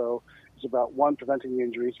now, so it's about, one, preventing the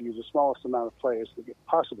injuries. You use the smallest amount of players that you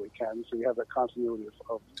possibly can, so you have that continuity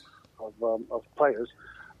of players.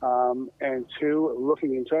 And two,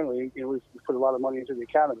 looking internally, we've put a lot of money into the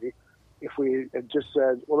academy. If we had just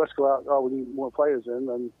said, well, let's go out, we need more players in,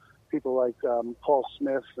 then people like Paul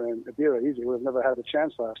Smith and Abira Easy would have never had a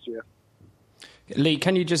chance last year. Lee,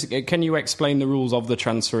 can you explain the rules of the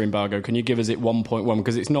transfer embargo? Can you give us it 1.1?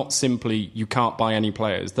 Because it's not simply you can't buy any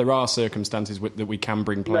players. There are circumstances that we can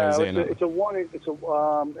bring players in. It's a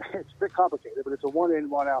bit complicated, but it's a one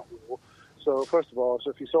in, one out rule. So first of all,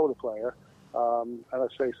 if you sold a player, and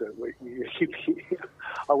let's face it,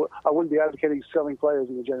 I wouldn't be advocating selling players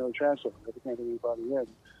in the January transfer if you can't get anybody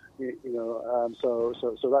in. So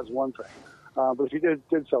that's one thing. But if you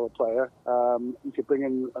did sell a player, you could bring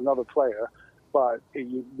in another player, but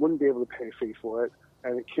you wouldn't be able to pay a fee for it,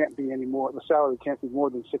 and it can't be any more. The salary can't be more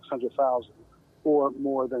than $600,000 or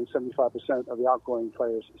more than 75% of the outgoing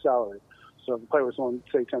player's salary. So if the player was on,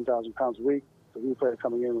 say, £10,000 a week, the new player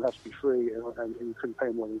coming in would have to be free, and you couldn't pay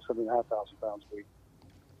more than £7,500 a week.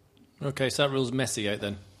 Okay, so that rule's messy out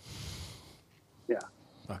then. Yeah.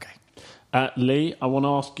 Okay. Lee, I want to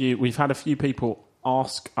ask you, we've had a few people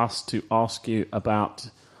ask us to ask you about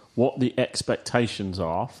what the expectations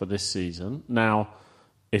are for this season. Now,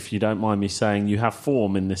 if you don't mind me saying, you have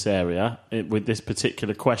form in this area with this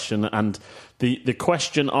particular question, and the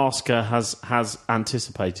question asker has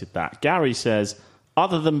anticipated that. Gary says,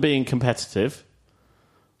 other than being competitive,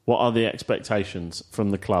 what are the expectations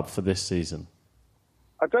from the club for this season?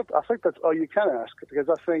 I think that's all you can ask, because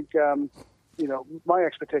I think, my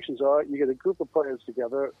expectations are you get a group of players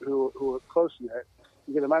together who are close-knit,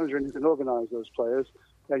 you get a manager who can organise those players,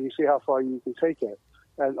 and you see how far you can take it.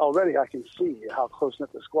 And already I can see how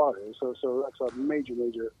close-knit the squad is, so that's a major,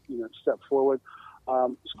 step forward.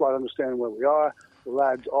 Squad understanding where we are. The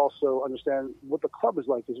lads also understand what the club is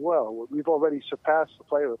like as well. We've already surpassed the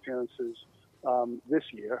player appearances this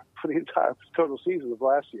year for the entire total season of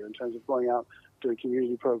last year in terms of going out doing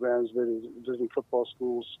community programs, visiting football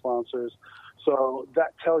schools, sponsors. So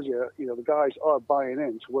that tells you, the guys are buying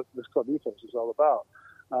into what this club ethos is all about.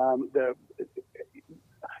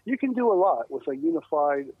 You can do a lot with a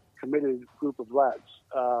unified, committed group of lads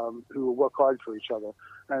who work hard for each other.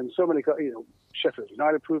 And so many, Sheffield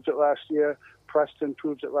United proved it last year, Preston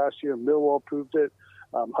proved it last year, Millwall proved it,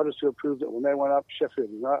 Huddersfield proved it when they went up,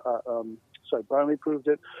 Burnley proved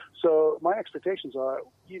it. So my expectations are,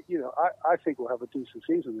 I think we'll have a decent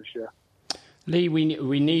season this year. Lee,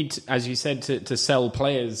 we need, as you said, to sell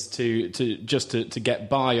players to get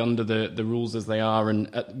by under the rules as they are and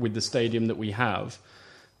with the stadium that we have.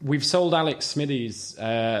 We've sold Alex Smithies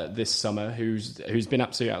this summer, who's been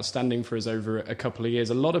absolutely outstanding for us over a couple of years.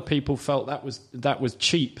 A lot of people felt that was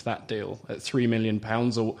cheap, that deal, at £3 million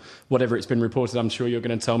or whatever it's been reported. I'm sure you're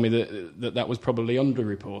going to tell me that was probably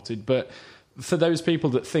underreported. But for those people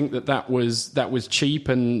that think that was cheap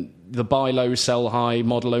and the buy low, sell high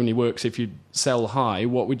model only works if you sell high,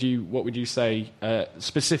 what would you say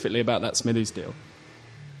specifically about that Smithies deal?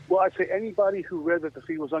 Well, I'd say anybody who read that the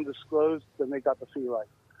fee was undisclosed, then they got the fee right.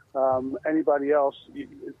 Anybody else,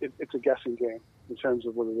 it's a guessing game in terms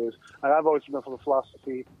of what it is. And I've always been for the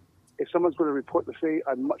philosophy, if someone's going to report the fee,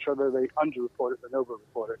 I'd much rather they underreport it than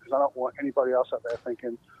overreport it, because I don't want anybody else out there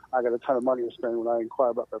thinking I got a ton of money to spend when I inquire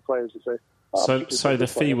about their players and say, so the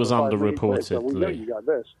fee was underreported. So we know you got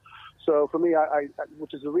this. So for me, I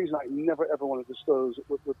which is the reason I never ever want to disclose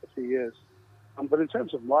what the fee is. But in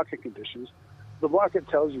terms of market conditions, the market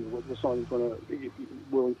tells you what someone's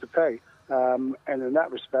willing to pay. And in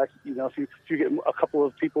that respect, if you get a couple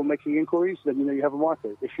of people making inquiries, then you have a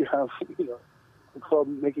market. If you have a club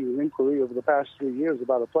making an inquiry over the past 3 years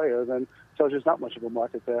about a player, then it tells you there's not much of a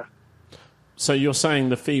market there. So you're saying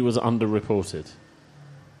the fee was underreported?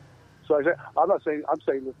 So I'm saying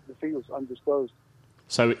the fee was undisclosed.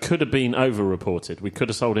 So it could have been overreported. We could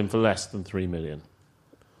have sold him for less than $3 million.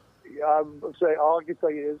 All I can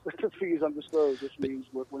tell you is the fee is undisclosed, which means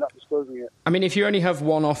we're not disclosing it. I mean, if you only have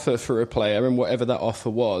one offer for a player, and whatever that offer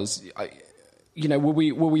was, were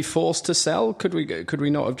we forced to sell? Could we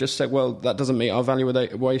not have just said, well, that doesn't meet our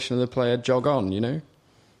valuation of the player, jog on,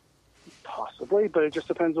 Possibly, but it just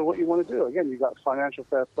depends on what you want to do. Again, you've got financial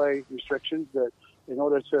fair play restrictions that in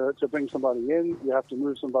order to bring somebody in, you have to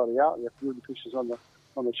move somebody out. You have to move the pieces on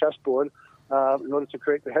the chessboard in order to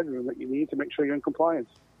create the headroom that you need to make sure you're in compliance.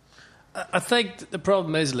 I think the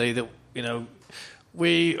problem is, Lee, that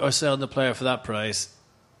we are selling the player for that price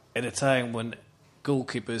at a time when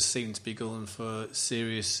goalkeepers seem to be going for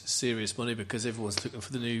serious money because everyone's looking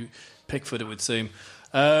for the new Pickford, it would seem.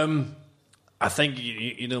 I think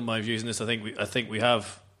you know my views on this. I think we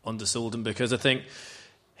have undersold him because I think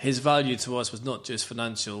his value to us was not just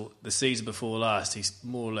financial. The season before last, he's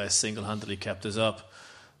more or less single-handedly kept us up.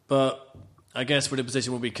 But I guess we're in a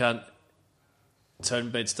position where we can't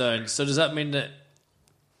turn bids down. So does that mean that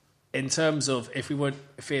in terms of if we weren't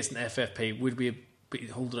facing FFP, would we be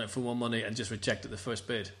holding out for more money and just reject the first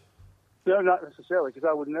bid? No, not necessarily, because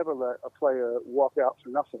I would never let a player walk out for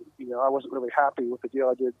nothing. I wasn't really happy with the deal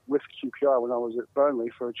I did with QPR when I was at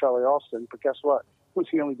Burnley for Charlie Austin, but guess what? It was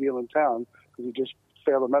the only deal in town because he just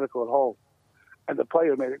failed a medical at Hull. And the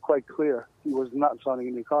player made it quite clear he was not signing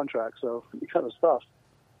a new contract, so he kind of stuffed.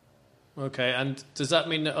 Okay, and does that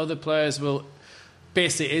mean that other players will...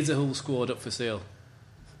 Basically, is the whole squad up for sale?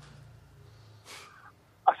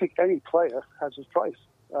 I think any player has his price.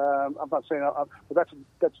 I'm not saying, but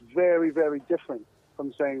that's very, very different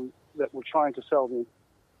from saying that we're trying to sell them.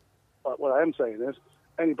 But what I am saying is,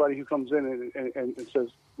 anybody who comes in and says,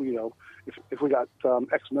 if we got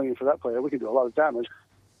X million for that player, we can do a lot of damage.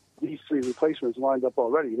 These 3 replacements lined up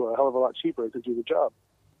already who are a hell of a lot cheaper to do the job.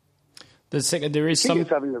 There is some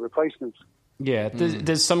having the replacements. Yeah,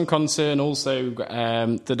 there's some concern also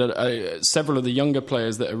that several of the younger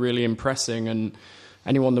players that are really impressing, and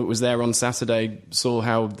anyone that was there on Saturday saw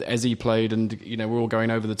how Eze played, and we're all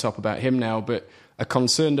going over the top about him now, but are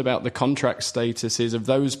concerned about the contract statuses of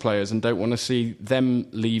those players and don't want to see them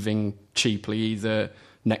leaving cheaply either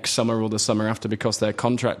next summer or the summer after because their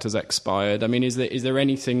contract has expired. I mean, is there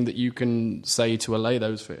anything that you can say to allay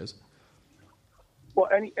those fears? Well,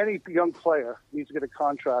 any young player needs to get a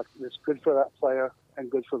contract that's good for that player and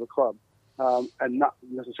good for the club, and not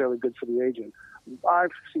necessarily good for the agent. I've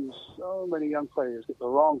seen so many young players get the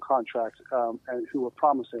wrong contract and who were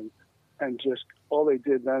promising, and just all they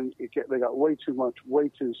did then, they got way too much, way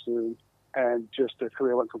too soon, and just their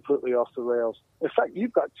career went completely off the rails. In fact,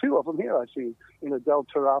 you've got two of them here I've seen, Del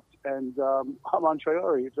Turap and Haman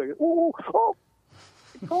Traore. It's like, oh,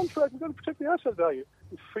 contract, we're going to protect the asset value.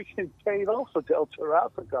 You freaking paid off for Del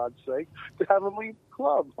Turap, for God's sake, to have him leave the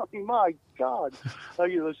club. I mean, my God.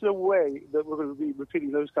 There's no way that we're going to be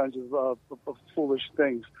repeating those kinds of foolish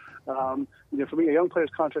things. For me, a young player's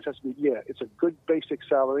contract has to be, it's a good basic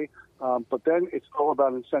salary, but then it's all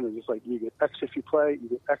about incentives. It's like you get X if you play, you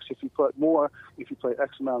get X if you play more, if you play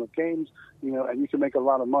X amount of games, and you can make a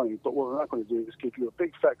lot of money. But what we're not going to do is give you a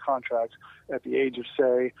big fat contract at the age of,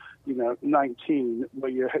 say, 19,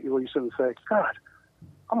 where you sort of say, God,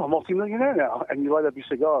 I'm a multimillionaire now, and you light up your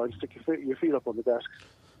cigar and stick your feet up on the desk.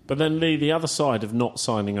 But then, Lee, the other side of not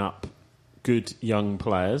signing up good young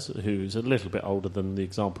players, who's a little bit older than the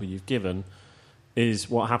example you've given, is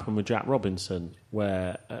what happened with Jack Robinson,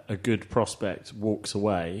 where a good prospect walks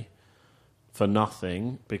away for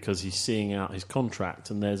nothing because he's seeing out his contract.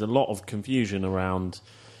 And there's a lot of confusion around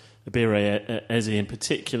Abire Eze in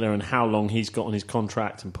particular and how long he's got on his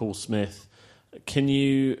contract, and Paul Smith. Can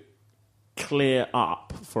you clear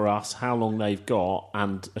up for us how long they've got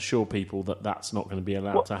and assure people that that's not going to be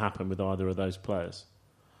allowed to happen with either of those players?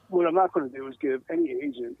 What I'm not going to do is give any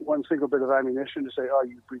agent one single bit of ammunition to say, oh,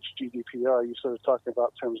 you breached GDPR. You're sort of talking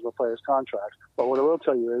about terms of a player's contract. But what I will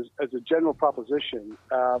tell you is, as a general proposition,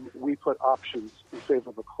 we put options in favor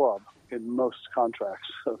of the club in most contracts.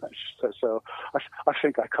 So I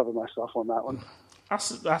think I cover myself on that one.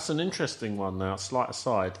 That's an interesting one now. Slight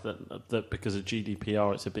aside that because of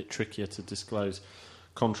GDPR, it's a bit trickier to disclose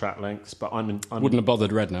contract lengths. But I'm wouldn't have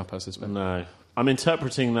bothered Redknapp, I suspect. No. I'm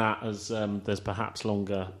interpreting that as there's perhaps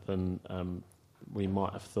longer than we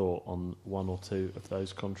might have thought on one or two of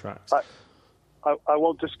those contracts. I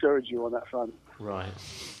won't discourage you on that front. Right.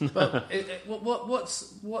 But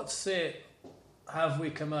what's it? Have we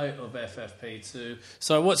come out of FFP to?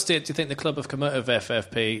 So, what state do you think the club have come out of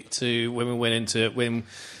FFP to when we went into it? When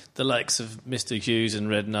the likes of Mr. Hughes and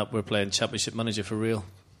Redknapp were playing Championship Manager for real?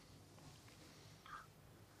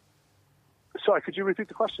 Sorry, could you repeat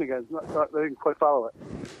the question again? I didn't quite follow it.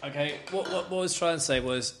 Okay, what I was trying to say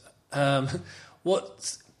was,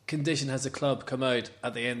 what condition has the club come out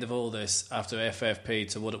at the end of all this after FFP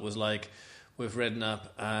to what it was like with Redknapp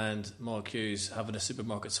and Mark Hughes having a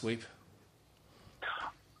supermarket sweep?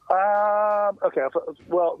 Okay,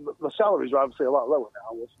 well, the salaries are obviously a lot lower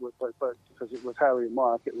now, but because it was Harry and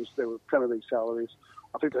Mark, they were Premier League salaries.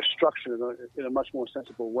 I think they're structured in a much more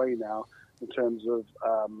sensible way now in terms of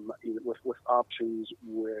with options,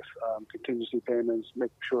 with contingency payments,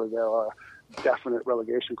 making sure there are definite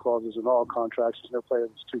relegation clauses in all contracts. There's no player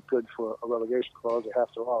that's too good for a relegation clause; they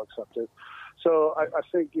have to all accept it. So I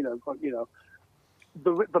think the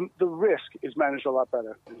risk is managed a lot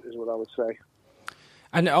better, is what I would say.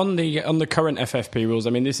 And on the current FFP rules, I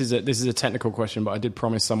mean, this is a technical question, but I did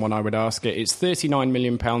promise someone I would ask it. It's £39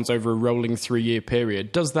 million over a rolling 3-year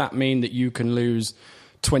period. Does that mean that you can lose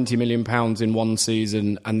 £20 million in one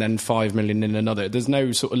season and then $5 million in another? There's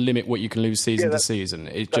no sort of limit what you can lose season to season.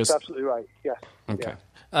 That's absolutely right. Yes. Okay.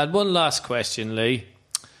 Yeah. And one last question, Lee.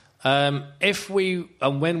 If we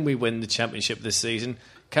and when we win the championship this season,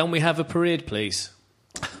 can we have a parade, please?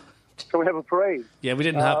 Can we have a parade? Yeah, we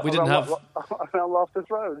didn't have around Loftus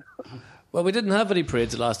Road. Well, we didn't have any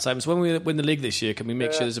parades the last time. So when we win the league this year, can we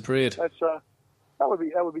make sure there's a parade? That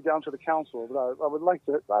would be down to the council, but I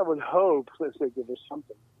would hope that they give us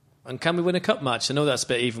something. And can we win a cup match? I know that's a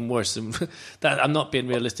bit even worse than that. I'm not being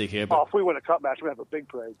realistic here. But if we win a cup match, we have a big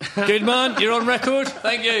parade. Good man, you're on record.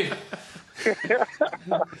 Thank you.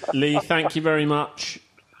 Lee, thank you very much.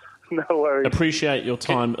 No worries. Appreciate your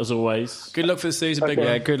time as always. Good luck for the season, big man.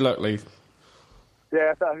 Yeah, good luck, Lee.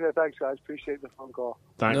 Yeah, thanks, guys. Appreciate the phone call.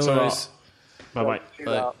 Thanks a lot. Bye-bye.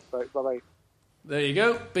 Bye-bye. There you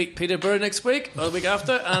go. Beat Peterborough next week, or the week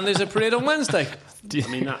after, and there's a parade on Wednesday. I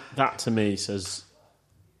mean, that to me says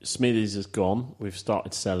Smithies is gone. We've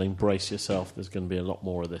started selling. Brace yourself. There's going to be a lot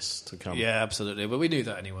more of this to come. Yeah, absolutely. But we knew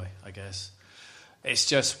that anyway, I guess. It's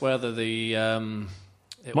just whether the...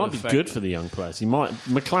 it might be good for the young players.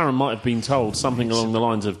 McClaren might have been told something along the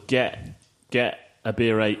lines of get a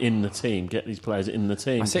Abire in the team, get these players in the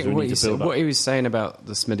team. I think what he was saying about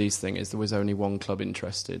the Smithies thing is there was only one club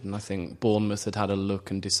interested, and I think Bournemouth had a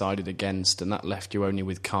look and decided against, and that left you only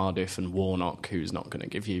with Cardiff and Warnock, who's not going to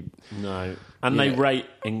give you... No. And they rate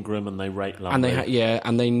Ingram and they rate Lumley.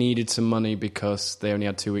 And they needed some money because they only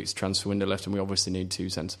had 2 weeks transfer window left, and we obviously need 2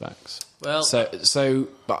 centre-backs. Well,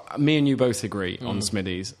 but me and you both agree on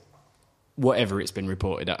Smithies, whatever it's been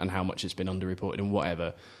reported at and how much it's been underreported and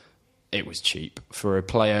whatever... It was cheap for a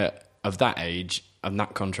player of that age and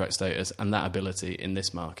that contract status and that ability in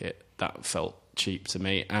this market. That felt cheap to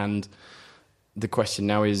me. And the question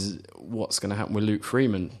now is, what's going to happen with Luke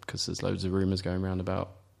Freeman? Because there's loads of rumours going around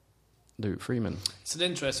about Luke Freeman. It's an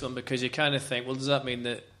interesting one because you kind of think, well, does that mean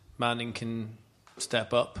that Manning can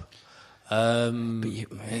step up?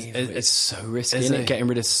 It's so risky, isn't it? Getting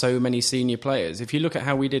rid of so many senior players. If you look at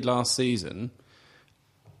how we did last season,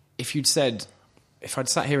 if I'd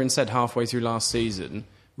sat here and said halfway through last season,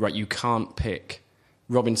 right, you can't pick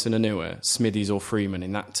Robinson Anua, Smithies or Freeman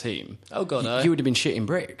in that team. Oh, God, no. You would have been shitting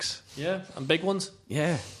bricks. Yeah, and big ones.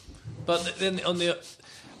 Yeah. But then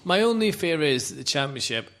my only fear is that the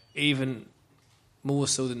Championship, even more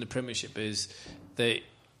so than the Premiership, is that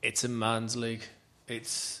it's a man's league.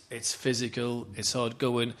 It's physical, it's hard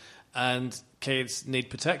going, and kids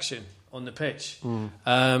need protection on the pitch.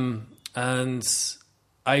 And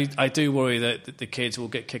I do worry that the kids will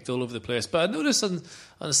get kicked all over the place. But I noticed on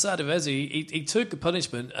the side of Ezzy, he took a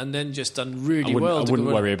punishment and then just done really well. I wouldn't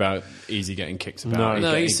worry about Easy getting kicked about.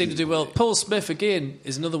 No, he seemed to do well. Paul Smith, again,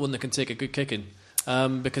 is another one that can take a good kicking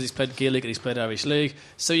because he's played Gaelic and he's played Irish League.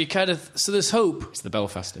 So so there's hope. It's the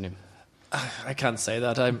Belfast in him. I can't say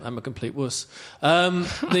that. I'm a complete wuss.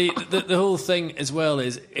 The whole thing as well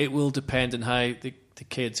is it will depend on how the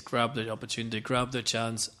kids grab their opportunity, grab their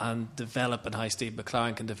chance, and develop, and how Steve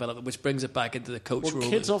McClaren can develop it, which brings it back into the coach role.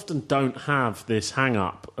 Kids often don't have this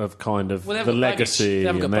hang-up of kind of the legacy,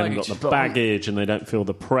 and they haven't got the baggage, and they don't feel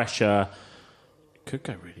the pressure. It could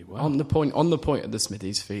go really well. On the point of the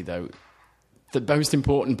Smithies fee, though, the most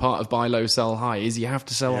important part of buy low, sell high is you have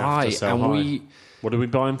to sell high. What are we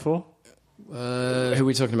buying for? Who are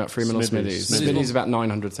we talking about, Freeman or Smithies? Smithies about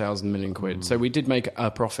 900,000 million quid. So we did make a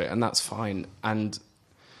profit, and that's fine. And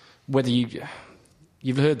whether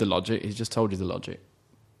you've heard the logic, he's just told you the logic.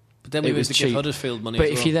 But then we were to give Huddersfield money. But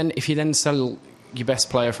if you then sell your best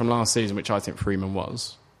player from last season, which I think Freeman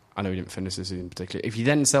was, I know he didn't finish this season particularly. If you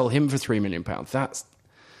then sell him for £3 million, that's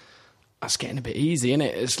getting a bit easy, isn't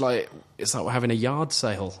it? It's like we're having a yard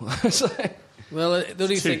sale. Well,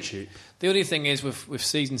 cheap. The only thing is with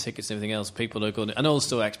season tickets and everything else, people are going to, and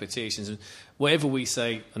also expectations. And whatever we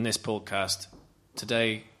say on this podcast,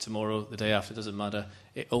 today, tomorrow, the day after, doesn't matter.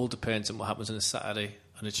 It all depends on what happens on a Saturday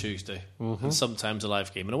and a Tuesday, and sometimes a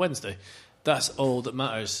live game on a Wednesday. That's all that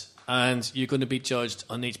matters. And you're going to be judged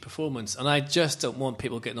on each performance. And I just don't want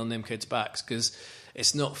people getting on them kids' backs because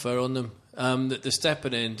it's not fair on them. That they're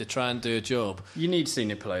stepping in to try and do a job. You need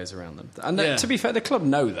senior players around them, and to be fair, the club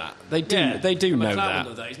know that. They do. Yeah. They do know McClaren that.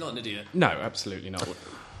 know that. He's not an idiot. No, absolutely not.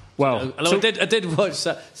 Well, I did watch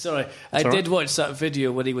that. Sorry, I did watch that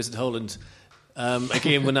video when he was in Holland.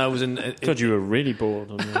 Again, when I was in. God, you were really bored.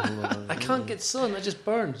 I can't get sun. I just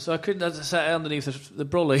burn, so I couldn't. I sat underneath the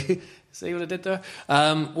brolly. See what I did there?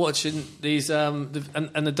 Watching these, and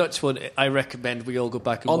the Dutch one. I recommend we all go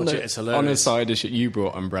back and watch it. It's hilarious. On a side issue, you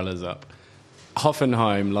brought umbrellas up.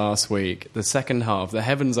 Hoffenheim last week, the second half, the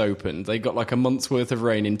heavens opened. They got like a month's worth of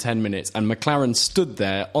rain in 10 minutes, and McClaren stood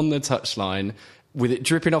there on the touchline with it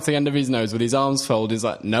dripping off the end of his nose with his arms folded. He's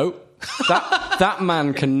like, nope. That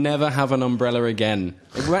man can never have an umbrella again.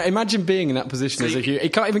 Imagine being in that position as if he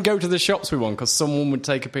can't even go to the shops with one because someone would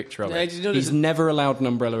take a picture of it. He's never allowed an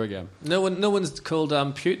umbrella again. No one's called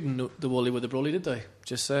Putin the Wally with the brolly, did they?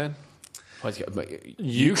 Just saying.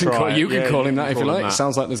 You can call him that if you like.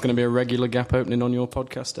 Sounds like there's going to be a regular gap opening on your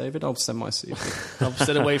podcast, David. I'll send my CV. I'll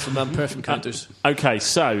stay away from perfume counters. Okay,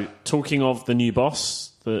 so talking of the new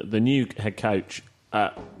boss, the new head coach,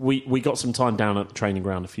 we got some time down at the training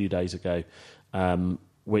ground a few days ago,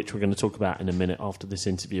 which we're going to talk about in a minute after this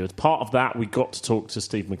interview. As part of that, we got to talk to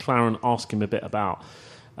Steve McClaren, ask him a bit about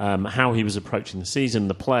how he was approaching the season,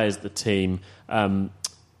 the players, the team.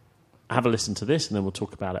 Have a listen to this and then we'll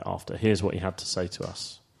talk about it after. Here's what he had to say to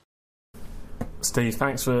us. Steve,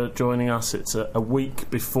 thanks for joining us. It's a week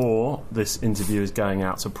before this interview is going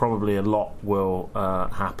out, so probably a lot will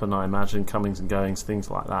happen, I imagine, comings and goings,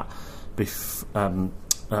 things like that,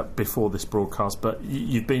 before this broadcast. But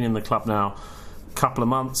you've been in the club now a couple of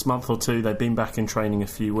months, month or two. They've been back in training a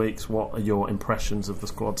few weeks. What are your impressions of the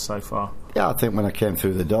squad so far? Yeah, I think when I came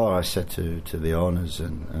through the door, I said to the owners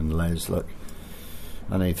and Les, look,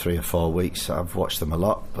 I need 3 or 4 weeks. I've watched them a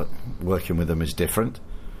lot, but working with them is different.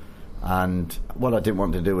 And what I didn't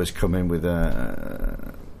want to do was come in with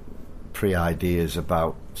pre-ideas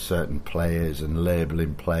about certain players and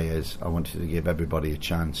labelling players. I wanted to give everybody a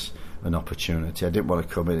chance, an opportunity. I didn't want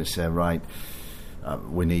to come in and say, right,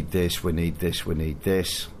 we need this, we need this, we need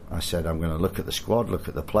this. I said, I'm going to look at the squad, look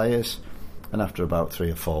at the players, and after about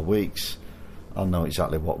 3 or 4 weeks, I'll know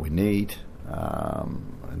exactly what we need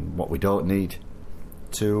and what we don't need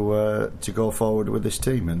to go forward with this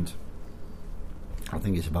team. And I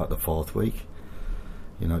think it's about the 4th week,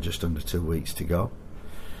 just under 2 weeks to go.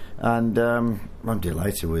 And I'm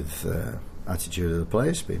delighted with the attitude of the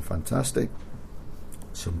players. It's been fantastic.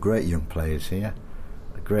 Some great young players here.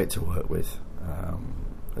 They're great to work with.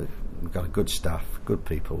 We've got a good staff, good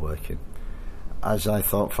people working. As I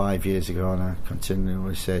thought 5 years ago, and I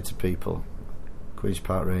continually say to people, Queen's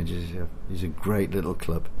Park Rangers is a great little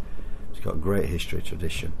club. It's got a great history,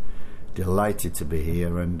 tradition. Delighted to be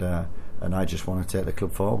here, and I just want to take the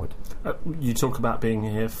club forward. You talk about being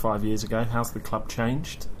here 5 years ago. How's the club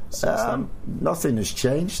changed since then? Nothing has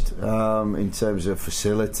changed in terms of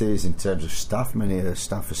facilities, in terms of staff. Many of the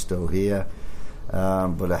staff are still here,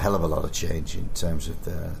 but a hell of a lot of change in terms of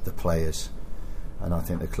the players. And I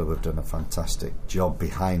think the club have done a fantastic job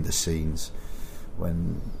behind the scenes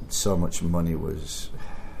when so much money was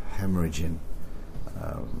hemorrhaging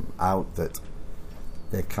out, that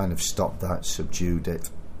they kind of stopped that, subdued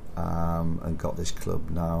it, and got this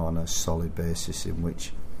club now on a solid basis in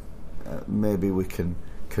which maybe we can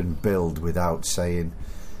build without saying,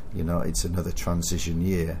 it's another transition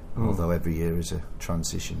year, although every year is a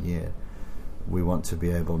transition year. We want to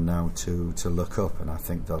be able now to look up, and I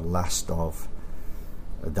think the last of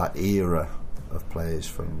that era of players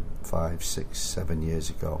from 5, 6, 7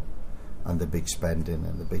 years ago, and the big spending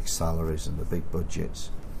and the big salaries and the big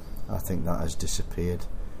budgets, I think that has disappeared,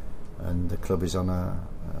 and the club is on a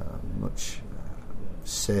much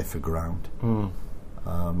safer ground.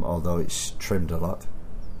 Although it's trimmed a lot,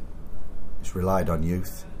 it's relied on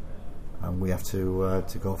youth, and we have to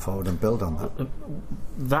go forward and build on that.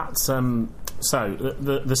 That's so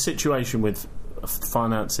the situation with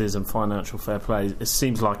finances and financial fair play, it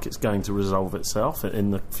seems like it's going to resolve itself in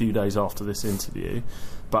the few days after this interview,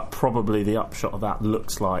 but probably the upshot of that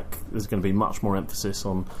looks like there's going to be much more emphasis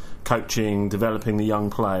on coaching, developing the young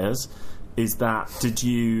players. Did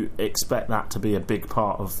you expect that to be a big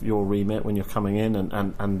part of your remit when you're coming in,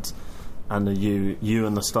 and are you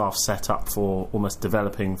and the staff set up for almost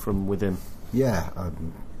developing from within? Yeah,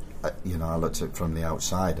 I looked at it from the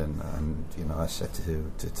outside, and I said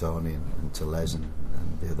to Tony and to Les and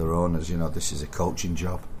the other owners, this is a coaching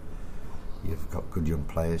job. You've got good young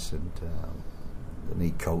players, and they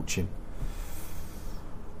need coaching.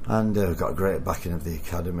 And we've got a great backing of the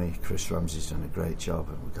academy. Chris Ramsey's done a great job,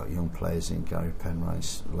 and we've got young players in Gary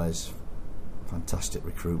Penrice, Les, fantastic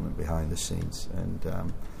recruitment behind the scenes,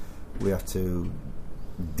 and we have to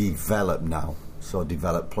develop now. So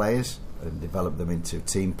develop players and develop them into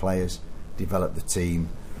team players, develop the team,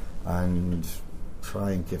 and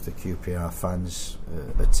try and give the QPR fans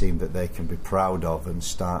a team that they can be proud of, and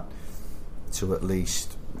start to at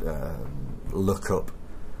least look up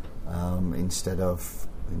instead of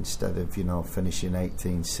finishing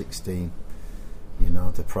 18, 16.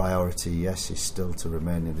 The priority, yes, is still to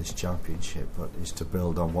remain in this championship, but is to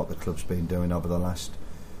build on what the club's been doing over the last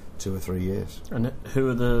 2 or 3 years. And who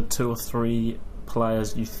are the 2 or 3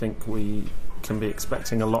 players you think we can be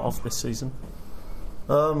expecting a lot of this season?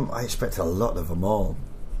 I expect a lot of them all.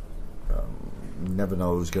 You never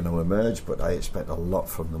know who's going to emerge, but I expect a lot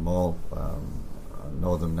from them all. I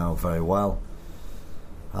know them now very well,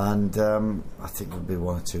 and I think there'll be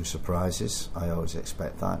 1 or 2 surprises. I always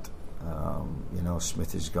expect that.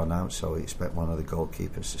 Smith has gone out, so we expect one of the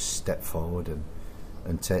goalkeepers to step forward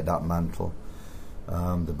and take that mantle.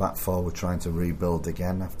 The back four we're trying to rebuild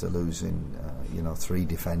again after losing 3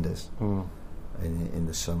 defenders in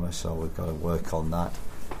the summer, so we've got to work on that.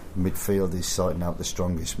 Midfield is sorting out the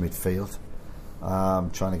strongest midfield,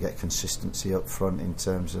 trying to get consistency up front in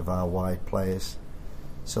terms of our wide players.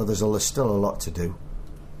 So there's still a lot to do,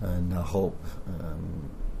 and I hope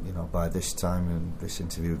by this time and this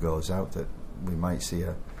interview goes out that we might see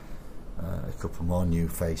a couple more new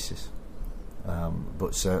faces.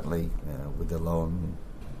 But certainly with the loan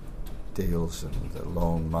deals and the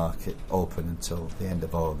loan market open until the end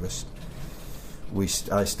of August,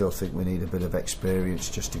 I still think we need a bit of experience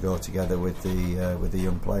just to go together with the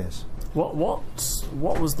young players. What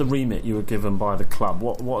was the remit you were given by the club?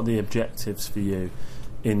 What are the objectives for you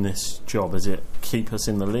in this job? Is it keep us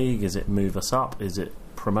in the league? Is it move us up? Is it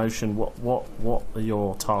promotion? What are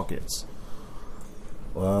your targets?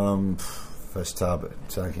 First time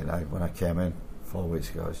when I came in 4 weeks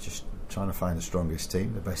ago, I was just trying to find the strongest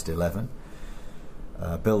team, the best 11.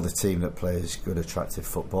 Build a team that plays good, attractive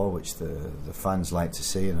football, which the fans like to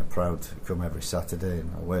see and are proud to come every Saturday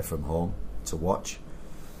and away from home to watch.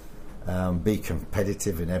 Be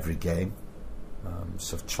competitive in every game.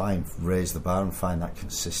 So try and raise the bar and find that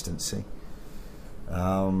consistency.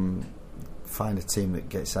 Find a team that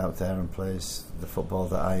gets out there and plays the football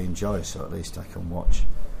that I enjoy, so at least I can watch.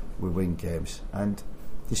 We win games, and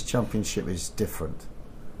this championship is different.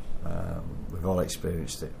 We've all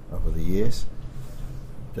experienced it over the years.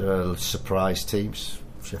 There are surprise teams: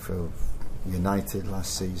 Sheffield United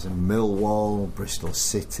last season, Millwall, Bristol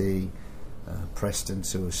City, Preston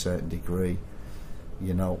to a certain degree.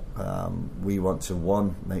 We want to,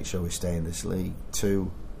 one, make sure we stay in this league,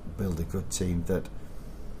 two, build a good team that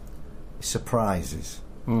surprises.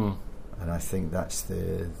 And I think that's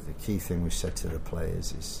the key thing we've said to the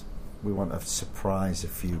players is we want to surprise a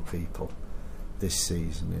few people this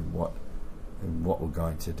season in what we're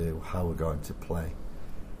going to do, how we're going to play.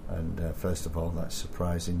 And first of all, that's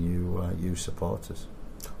surprising you supporters.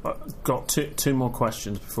 I've got two more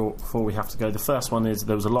questions before we have to go. The first one is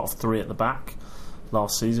there was a lot of three at the back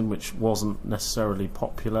last season, which wasn't necessarily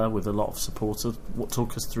popular with a lot of supporters.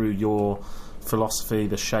 Talk us through your philosophy,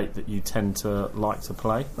 the shape that you tend to like to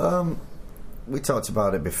play. We talked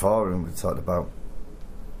about it before, and we talked about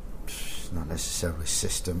not necessarily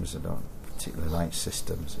systems. I don't particularly like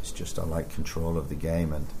systems. It's just I like control of the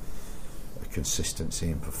game and consistency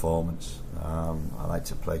in performance. I like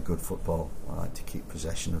to play good football. I like to keep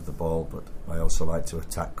possession of the ball, but I also like to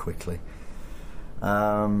attack quickly.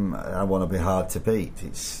 I want to be hard to beat.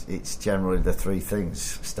 It's generally the three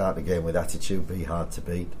things: start the game with attitude, be hard to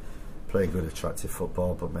beat, play good attractive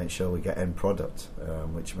football, but make sure we get end product,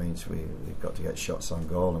 which means we've got to get shots on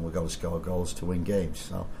goal and we've got to score goals to win games.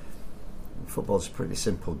 So football's a pretty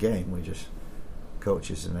simple game. We just,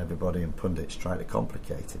 coaches and everybody and pundits try to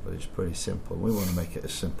complicate it, but it's pretty simple. We want to make it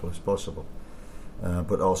as simple as possible,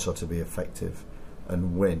 but also to be effective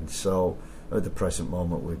and win. So at the present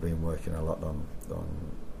moment we've been working a lot on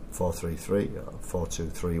 4-3-3,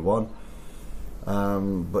 4-2-3-1,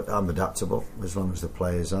 but I'm adaptable as long as the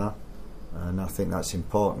players are, and I think that's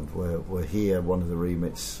important. We're here, one of the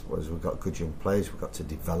remits was we've got good young players, we've got to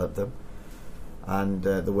develop them, and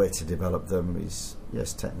the way to develop them is,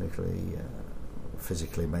 yes, technically,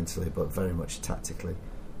 physically, mentally, but very much tactically.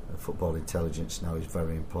 Football intelligence now is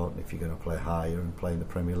very important if you're going to play higher and play in the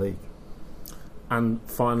Premier League. And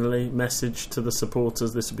finally, message to the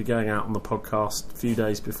supporters. This will be going out on the podcast a few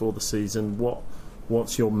days before the season.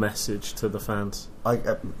 What's your message to the fans? My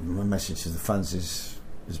message to the fans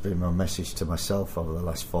has been my message to myself over the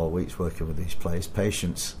last 4 weeks working with these players.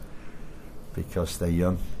 Patience, because they're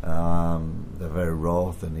young, they're very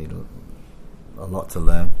raw, they need a lot to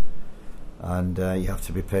learn, and you have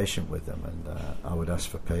to be patient with them, and I would ask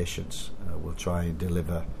for patience. We'll try and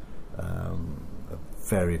deliver a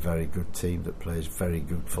very, very good team that plays very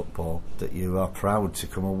good football, that you are proud to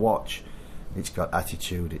come and watch. It's got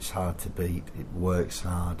attitude, it's hard to beat, it works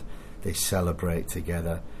hard, they celebrate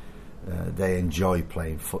together, they enjoy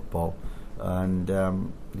playing football, and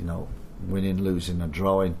winning, losing and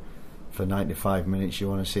drawing, for 95 minutes you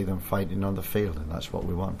want to see them fighting on the field, and that's what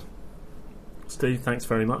we want. Steve, thanks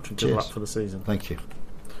very much and good luck for the season. Thank you.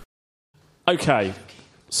 Okay,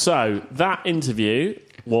 so that interview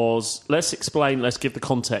was, let's give the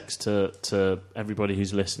context to everybody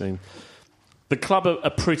who's listening. The club are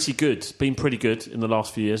pretty good, been pretty good in the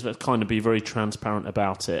last few years. Let's kind of be very transparent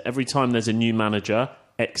about it. Every time there's a new manager,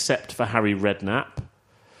 except for Harry Redknapp,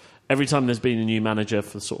 every time there's been a new manager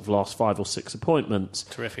for the sort of last 5 or 6 appointments,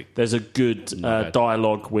 terrific. There's a good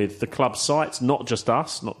dialogue with the club sites, not just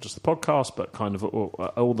us, not just the podcast, but kind of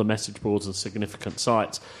all the message boards and significant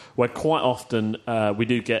sites, where quite often we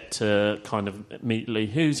do get to kind of meet Lee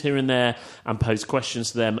Hughes here and there and pose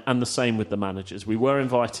questions to them, and the same with the managers. We were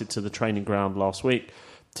invited to the training ground last week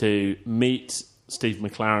to meet Steve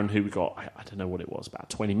McClaren, who we got, I don't know what it was, about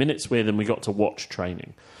 20 minutes with, and we got to watch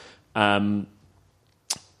training.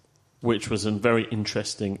 Which was a very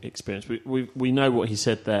interesting experience. We know what he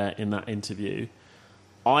said there in that interview.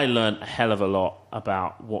 I learned a hell of a lot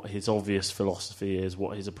about what his obvious philosophy is,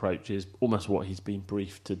 what his approach is, almost what he's been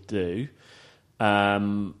briefed to do.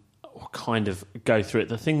 Or kind of go through it.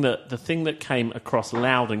 The thing that came across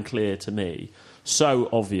loud and clear to me, so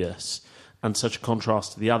obvious, and such a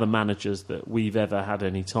contrast to the other managers that we've ever had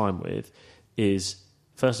any time with, is,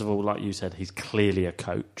 first of all, like you said, he's clearly a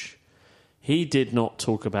coach. He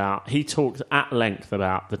talked at length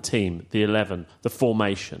about the team, the 11, the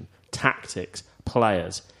formation, tactics,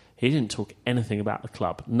 players. He didn't talk anything about the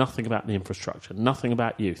club, nothing about the infrastructure, nothing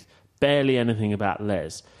about youth, barely anything about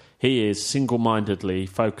Les. He is single-mindedly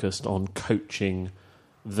focused on coaching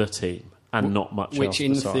the team and not much else. Which,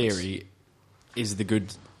 in besides. theory, is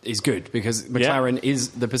good because McClaren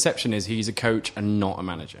is the perception is he's a coach and not a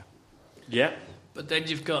manager. Yeah, but then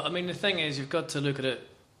you've got. I mean, the thing is, you've got to look at it.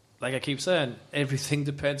 Like I keep saying, everything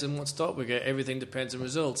depends on what start we get. Everything depends on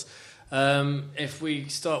results. If we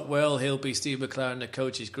start well, he'll be Steve McClaren. The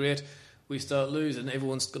coach is great. We start losing,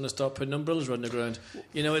 everyone's going to start putting umbrellas around the ground.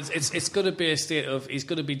 You know, it's going to be a state of he's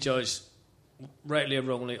going to be judged rightly or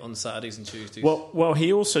wrongly on Saturdays and Tuesdays. Well,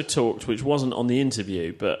 he also talked, which wasn't on the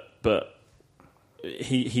interview, but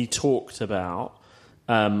he talked about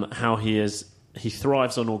how he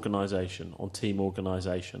thrives on organisation, on team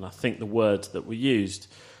organisation. I think the words that were used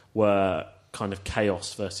were kind of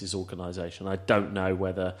chaos versus organisation. I don't know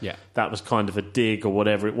whether that was kind of a dig or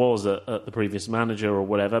whatever it was at the previous manager or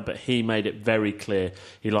whatever, but he made it very clear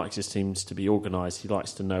he likes his teams to be organised. He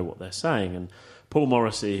likes to know what they're saying. And Paul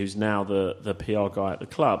Morrissey, who's now the PR guy at the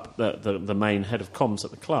club, the main head of comms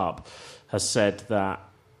at the club, has said that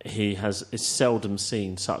he is seldom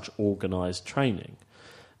seen such organised training.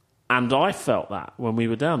 And I felt that when we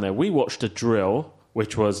were down there. We watched a drill,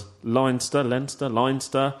 which was Leinster,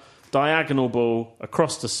 diagonal ball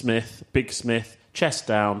across to Smith, Big Smith, chest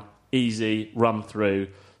down, easy, run through,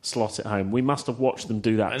 slot it home. We must have watched them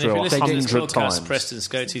do that drill 100 times. Preston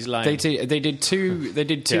Scouts, he's lying. They did two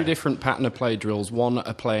different pattern of play drills. One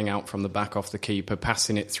are playing out from the back off the keeper,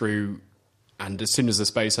 passing it through, and as soon as the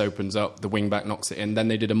space opens up, the wing back knocks it in. Then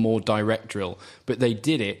they did a more direct drill, but they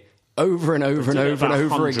did it over and over and over and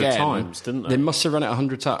over again. Times, didn't they? They must have run it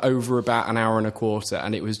 100 times over about an hour and a quarter,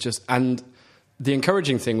 and it was just and. The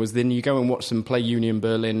encouraging thing was then you go and watch them play Union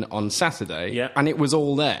Berlin on Saturday, and it was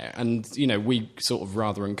all there. And, you know, we sort of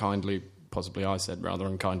rather unkindly, possibly I said rather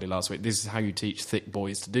unkindly last week, this is how you teach thick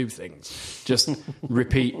boys to do things. Just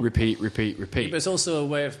repeat. But it's also a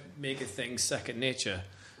way of making things second nature.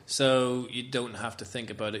 So you don't have to think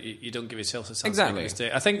about it. You don't give yourself a sense of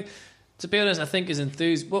mistake. I think, to be honest, his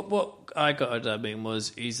enthusiasm... What I got out of that meeting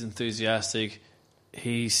was he's enthusiastic.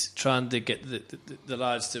 He's trying to get the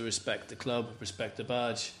lads to respect the club, respect the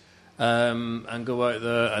badge, and go out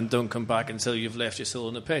there and don't come back until you've left your soul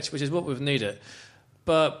on the pitch, which is what we've needed.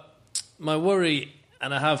 But my worry,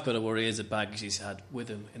 and I have got a worry, is the baggage he's had with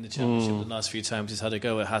him in the Championship. The last few times he's had a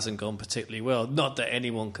go, it hasn't gone particularly well. Not that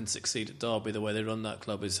anyone can succeed at Derby. The way they run that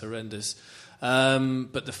club is horrendous.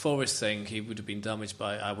 But the Forest thing, he would have been damaged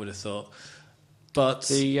by, I would have thought. But...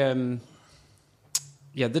 the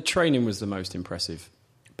training was the most impressive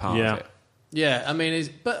part of it. Yeah, I mean,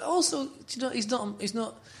 but also, you know, he's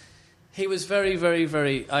not. He was very, very,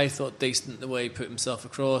 very, I thought, decent the way he put himself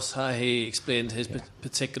across, how he explained his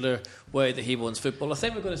particular way that he wants football. I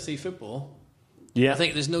think we're going to see football. Yeah, I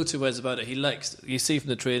think there's no two ways about it. He likes, you see from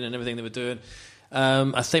the training and everything they were doing.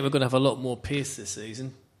 I think we're going to have a lot more pace this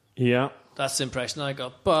season. Yeah, that's the impression I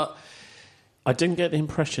got. But I didn't get the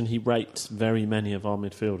impression he rates very many of our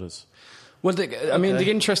midfielders. Well, the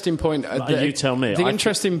interesting point... you tell me. The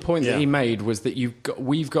interesting point that he made was that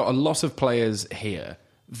we've got a lot of players here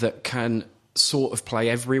that can sort of play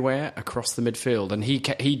everywhere across the midfield, and he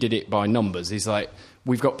did it by numbers. He's like,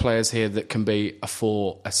 we've got players here that can be a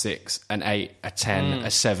 4, a 6, an 8, a 10, a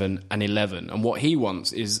 7, an 11, and what he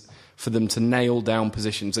wants is for them to nail down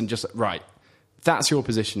positions and just, right, that's your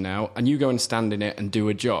position now, and you go and stand in it and do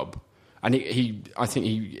a job. And I think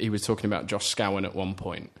he was talking about Josh Scowen at one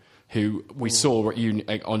point, who we saw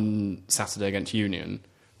on Saturday against Union,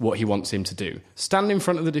 what he wants him to do. Stand in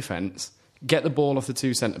front of the defence, get the ball off the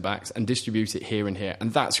two centre-backs and distribute it here and here,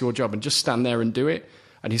 and that's your job, and just stand there and do it.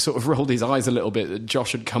 And he sort of rolled his eyes a little bit that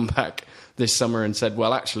Josh had come back this summer and said,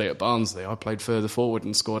 well, actually, at Barnsley, I played further forward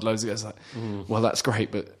and scored loads of goals. Like, well, that's great,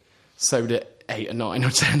 but so did 8 or 9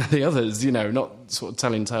 or 10 of the others, you know, not sort of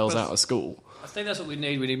telling tales out of school. I think that's what we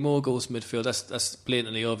need. We need more goals in midfield. That's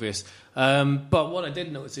blatantly obvious. But what I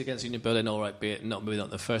did notice against Union Berlin, all right, be it maybe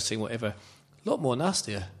not the first team, whatever, a lot more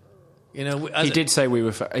nastier. You know, he did say we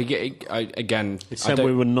were. Again, he said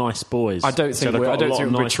we were nice boys. I don't think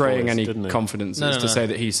we're betraying boys, any confidence to say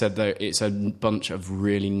that he said that it's a bunch of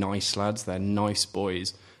really nice lads. They're nice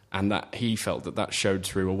boys. And that he felt that showed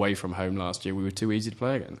through away from home last year. We were too easy to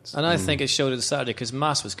play against. And I think it showed on Saturday because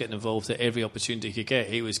Mass was getting involved at every opportunity he could get.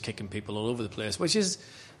 He was kicking people all over the place, which is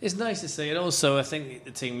nice to see. And also, I think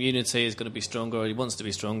the team unity is going to be stronger, or he wants to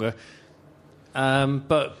be stronger.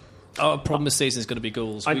 But our problem this season is going to be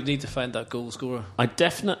goals. We need to find that goal scorer. I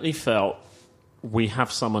definitely felt we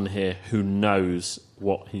have someone here who knows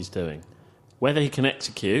what he's doing. Whether he can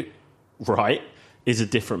execute, right, is a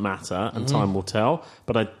different matter, and time will tell.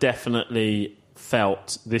 But I definitely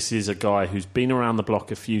felt this is a guy who's been around the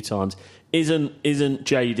block a few times, isn't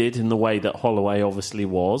jaded in the way that Holloway obviously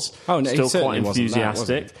was. Oh, no, still he quite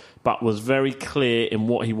enthusiastic, wasn't he? but was very clear in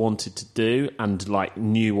what he wanted to do and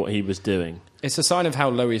knew what he was doing. It's a sign of how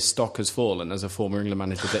low his stock has fallen as a former England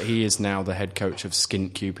manager that he is now the head coach of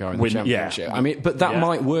skint QPR in the Championship. Yeah. I mean, but that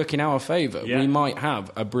might work in our favour. Yeah. We might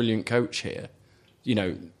have a brilliant coach here,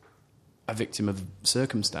 a victim of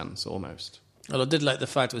circumstance almost. Well, I did like the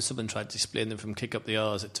fact when someone tried to explain them from kick up the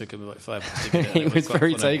R's, it took him about 5 minutes to get it. He was quite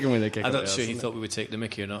very funny. taken with the kick I'm up not the sure R's, he thought we would take the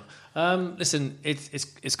mickey or not. Listen,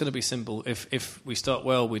 it's going to be simple. If we start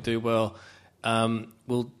well, we do well.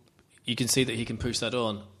 You can see that he can push that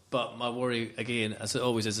on. But my worry, again, as it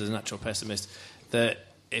always is as a natural pessimist, that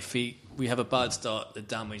if we have a bad start, the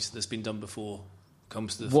damage that's been done before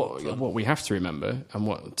comes to the forefront. What we have to remember, and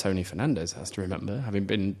what Tony Fernandes has to remember, having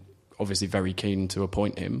been obviously very keen to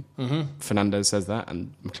appoint him, Fernandes says that,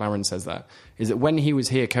 and McClaren says that, is that when he was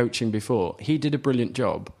here coaching before, he did a brilliant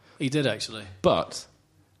job. He did, actually. But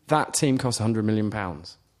that team cost £100 million.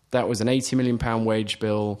 That was an £80 million wage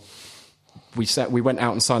bill. We went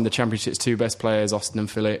out and signed the Championship's 2 best players, Austin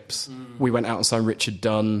and Phillips. We went out and signed Richard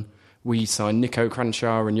Dunn. We signed Nico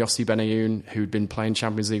Cranshaw and Yossi Benayoun, who'd been playing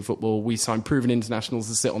Champions League football. We signed proven internationals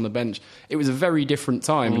to sit on the bench. It was a very different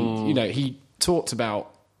time. And, he talked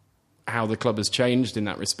about how the club has changed in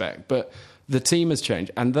that respect, but the team has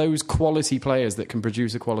changed. And those quality players that can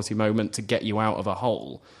produce a quality moment to get you out of a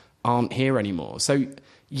hole aren't here anymore. So,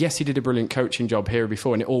 yes, he did a brilliant coaching job here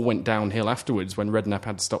before, and it all went downhill afterwards when Redknapp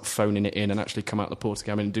had to stop phoning it in and actually come out the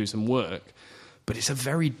Portugal and do some work. But it's a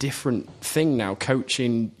very different thing now,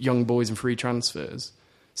 coaching young boys and free transfers.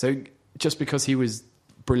 So just because he was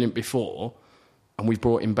brilliant before and we've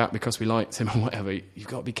brought him back because we liked him or whatever, you've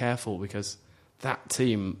got to be careful because that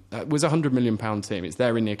team, that was a £100 million team. It's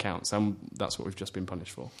there in the accounts, and that's what we've just been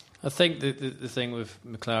punished for. I think the thing with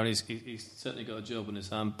McClaren, he's certainly got a job on his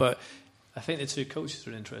hand, but I think the 2 coaches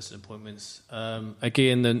are interested in appointments.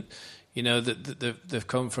 Again, then they've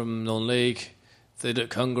come from non-league. They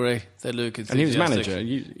look hungry. They look enthusiastic. And he was manager.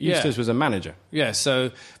 Eustace was a manager. Yeah.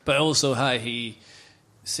 So, but also how he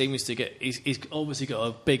seems to get. He's obviously got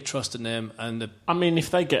a big trust in them. And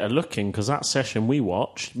if they get a look in, because that session we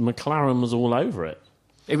watched, McClaren was all over it.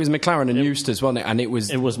 It was McClaren and Eustace, wasn't it? And it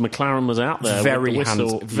was McClaren was out there very with the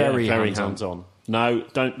whistle, very hands on. No,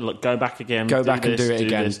 don't look. Go back again. Go back and do it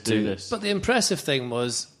again. Do this. But the impressive thing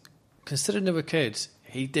was, considering they were kids,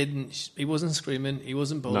 he wasn't screaming, he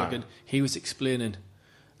wasn't bogging, he was explaining.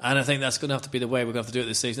 And I think that's going to have to be the way we're going to have to do it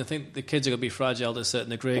this season. I think the kids are going to be fragile to a certain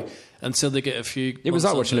degree until they get a few. It was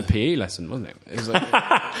like watching a PE lesson, wasn't it? It was like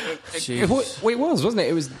it was, wasn't it?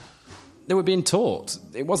 It was. They were being taught.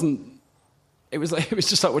 It wasn't. It was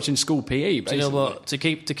just like watching school PE. Basically. Do you know what? To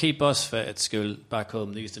keep us fit at school back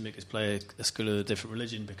home, they used to make us play a school of a different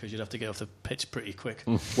religion because you'd have to get off the pitch pretty quick.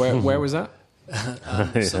 Where was that?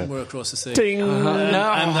 Somewhere across the sea. Ding!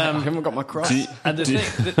 I haven't got my cross. And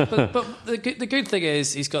the good thing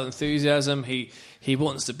is he's got enthusiasm. He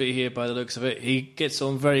wants to be here by the looks of it. He gets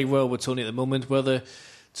on very well with Tony at the moment. Whether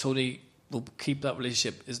Tony will keep that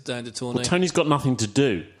relationship is down to Tony. Well, Tony's got nothing to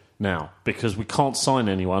do now because we can't sign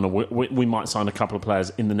anyone, or we might sign a couple of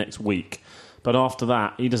players in the next week. But after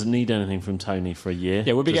that, he doesn't need anything from Tony for a year.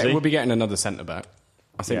 Yeah, we'll be getting another centre back.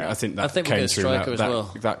 I think that came through loud, as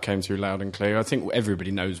well. That came through loud and clear. I think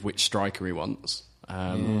everybody knows which striker he wants.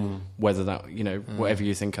 Whether that, whatever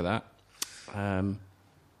you think of that.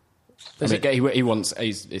 He wants.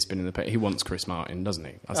 It's been in the paper. He wants Chris Martin, doesn't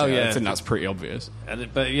he? I think that's pretty obvious.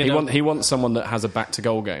 He wants someone that has a back to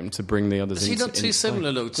goal game to bring the others. Is he not too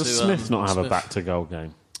similar? Does Smith not have a back to goal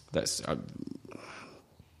game? That's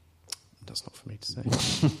not for me to say.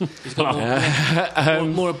 He's got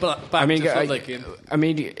more back to front game.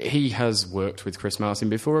 He has worked with Chris Martin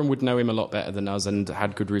before and would know him a lot better than us and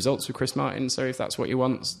had good results with Chris Martin. So if that's what he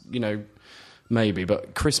wants, maybe.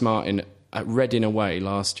 But Chris Martin at Reading away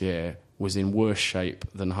last year was in worse shape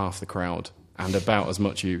than half the crowd and about as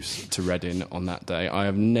much use to Reading on that day. I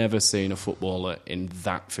have never seen a footballer in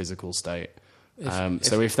that physical state.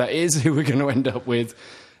 If that is who we're going to end up with,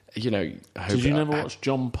 I hope. Did you never watch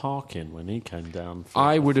John Parkin when he came down?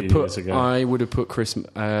 I would have put Chris Martin.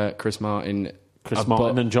 Chris Martin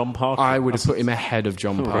and John Parkin. I would have put him ahead of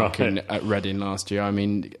John Parkin at Reading last year.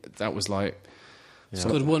 That was like. He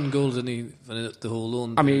scored 1 goal in the whole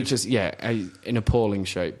loan. In appalling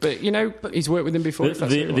shape. But he's worked with him before.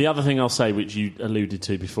 The other thing I'll say, which you alluded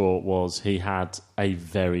to before, was he had a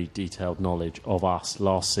very detailed knowledge of us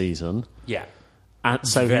last season. Yeah. And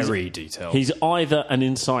so very detailed. He's either an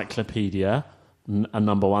encyclopedia a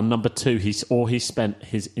number one. Number two, he spent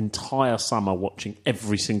his entire summer watching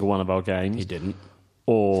every single one of our games. He didn't.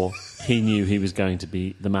 Or he knew he was going to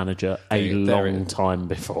be the manager a long time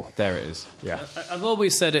before. There it is. Yeah. I've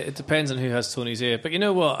always said it depends on who has Tony's ear. But you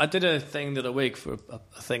know what? I did a thing the other week for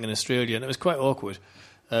a thing in Australia, and it was quite awkward.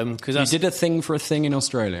 You did a thing for a thing in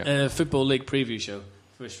Australia? A Football League preview show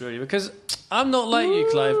for Australia. Because I'm not like you,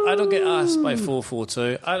 Clive. I don't get asked by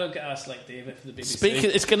 442. I don't get asked like David for the BBC.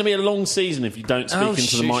 It's going to be a long season if you don't speak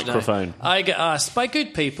into the microphone. No. I get asked by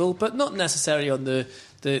good people, but not necessarily on the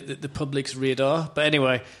public's radar. But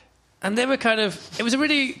anyway, and they were it was a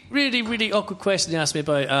really, really, really awkward question they asked me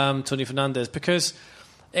about Tony Fernandez, because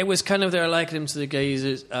it was kind of they're likening him to the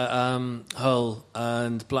guys at Hull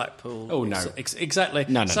and Blackpool. Oh, no. Exactly.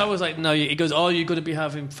 No. I was like, no. He goes, you're going to be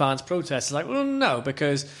having fans protest. It's like, well, no,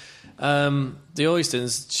 because the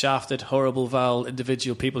Oystons shafted horrible, vile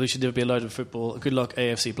individual people who should never be allowed in football. Good luck,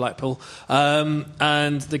 AFC Blackpool.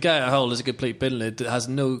 And the guy at Hull is a complete bin lid that has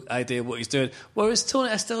no idea what he's doing. Whereas Tony,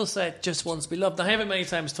 I still say, just wants to be loved. Now, however many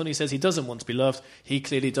times Tony says he doesn't want to be loved, he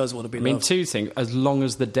clearly does want to be loved. I mean, two things. As long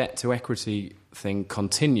as the debt to equity thing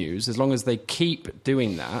continues, as long as they keep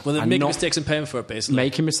doing that... Well, they make mistakes and paying for it, basically.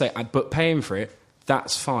 Making mistakes, but paying for it,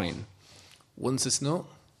 that's fine. Once it's not?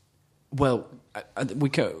 Well, we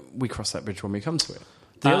cross that bridge when we come to it.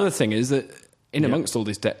 The other thing is that amongst all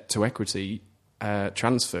this debt to equity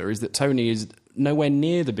transfer is that Tony is nowhere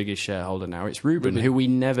near the biggest shareholder now. It's Ruben, who we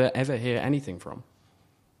never, ever hear anything from.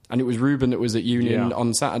 And it was Ruben that was at Union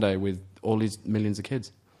on Saturday with all his millions of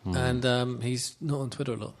kids. And he's not on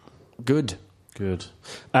Twitter a lot. Good.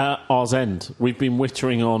 Ours End. We've been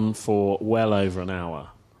wittering on for well over an hour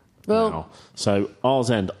now. So, Ours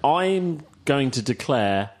End. I'm going to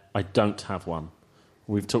declare I don't have one.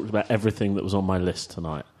 We've talked about everything that was on my list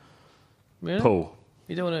tonight. Really? Paul?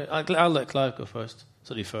 You don't want to... I'll let Clive go first.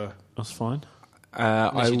 Sorry, That's fine.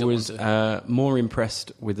 I was more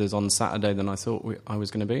impressed with us on Saturday than I thought I was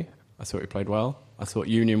going to be. I thought we played well. I thought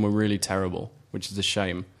Union were really terrible, which is a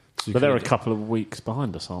shame. But they're a couple of weeks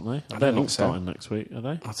behind us, aren't they? They're not starting next week, are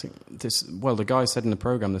they? I think this... Well, the guy said in the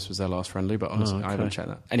programme this was their last friendly, but honestly, I haven't checked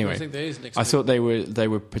that. Anyway, I think there is next I week. thought they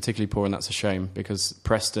were particularly poor, and that's a shame, because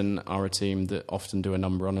Preston are a team that often do a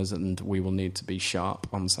number on us, and we will need to be sharp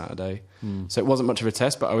on Saturday. So it wasn't much of a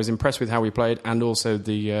test, but I was impressed with how we played, and also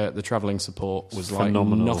the travelling support was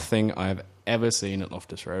phenomenal. Like nothing I have ever seen at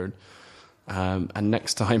Loftus Road. And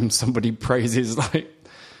next time somebody praises like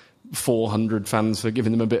 400 fans for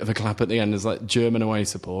giving them a bit of a clap at the end, is like German away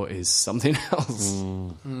support is something else.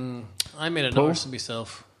 I made an arse of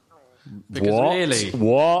myself. Because really?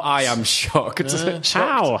 What? I am shocked.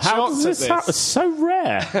 How? How does this happen? It's so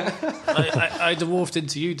rare. I dwarfed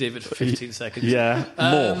into you, David, for 15 seconds. Yeah,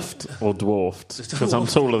 morphed or dwarfed, because I'm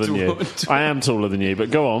taller than you. I am taller than you, but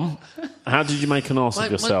go on. How did you make an arse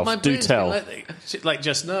of yourself? My Do tell. Like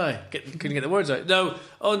just now. Couldn't get the words out. No,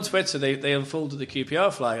 on Twitter they unfolded the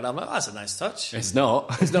QPR flag, and I'm like, that's a nice touch. It's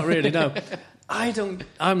not. It's not really, no.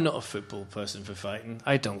 I'm not a football person for fighting.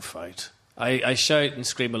 I don't fight. I shout and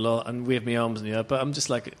scream a lot and wave my arms in the air, but I'm just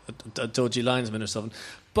like a dodgy linesman or something.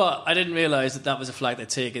 But I didn't realise that was a flag they'd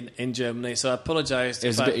taken in Germany, so I apologise. It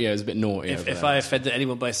was a bit naughty. If I offended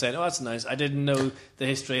anyone by saying, "Oh, that's nice," I didn't know the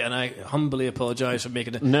history, and I humbly apologise for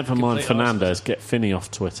making it. Never mind Fernandez. Get Finney off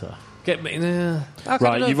Twitter. Get me.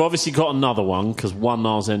 Right, you've obviously got another one, because one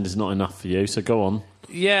Ours End is not enough for you. So go on.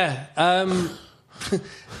 Yeah.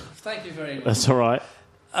 Thank you very much. That's all right.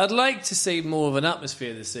 I'd like to see more of an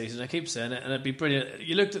atmosphere this season. I keep saying it, and it'd be brilliant.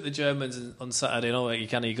 You looked at the Germans on Saturday, and you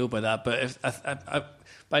can't even go by that. But if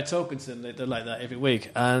by talking to them, they're like that every week,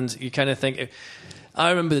 and you kind of think.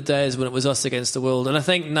 I remember the days when it was us against the world, and I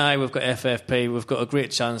think now we've got FFP. We've got a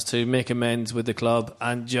great chance to make amends with the club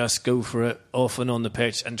and just go for it off and on the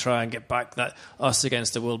pitch and try and get back that us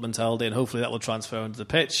against the world mentality, and hopefully that will transfer onto the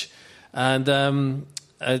pitch. And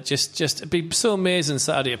just it'd be so amazing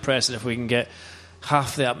Saturday at Preston if we can get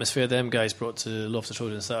half the atmosphere them guys brought to Loftus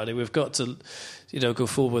Road on Saturday. We've got to, go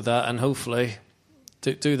forward with that and hopefully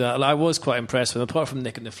do that. I was quite impressed with them, apart from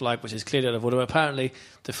nicking the flag, which is clearly out of order. Apparently,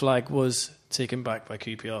 the flag was taken back by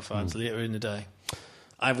QPR fans later in the day.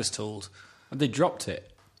 I was told. They dropped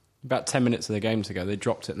it. About 10 minutes of the game to go, they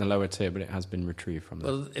dropped it in the lower tier, but it has been retrieved from them.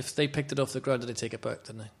 Well, if they picked it off the ground, did they take it back,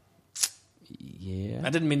 didn't they? Yeah. I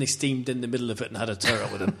didn't mean they steamed in the middle of it and had a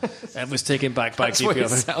turret with them. It was taken back by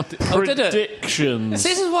QPR. Oh, did it? Predictions.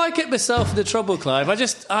 This is why I get myself into trouble, Clive. I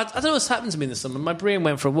don't know what's happened to me this summer. My brain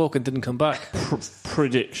went for a walk and didn't come back.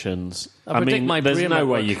 Predictions. I mean, there's no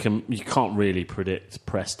way you can't really predict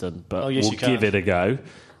Preston, but yes, we'll give it a go.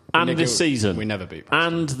 And this season. We never beat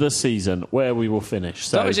Preston. And the season, where we will finish.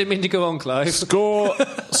 So, that was it mean to go on, Clive.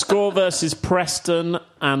 Score versus Preston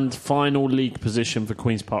and final league position for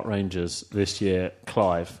Queen's Park Rangers this year.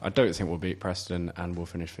 Clive. I don't think we'll beat Preston and we'll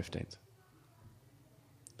finish 15th.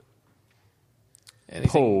 Anything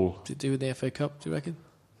Paul. to do with the FA Cup, do you reckon?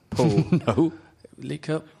 Paul. No. League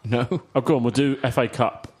Cup? No. Oh, go on, we'll do FA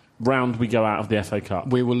Cup. Round we go out of the FA Cup.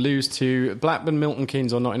 We will lose to Blackburn, Milton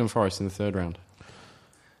Keynes or Nottingham Forest in the third round.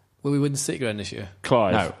 Will we win the City Ground this year?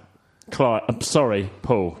 Clive. No. Clive. I'm sorry,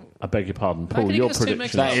 Paul. I beg your pardon. Paul, your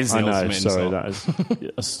prediction. That is the I know, ultimate sorry, insult.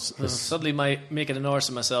 that is... Suddenly making an arse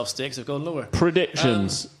of myself stakes have gone lower.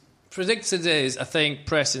 Predictions. Predictions is, I think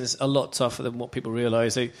Preston's a lot tougher than what people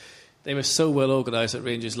realise. They were so well organised at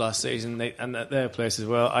Rangers last season and at their place as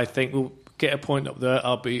well. I think we'll get a point up there.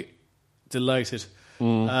 I'll be delighted. Give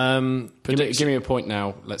me a point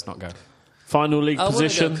now. Let's not go. Final league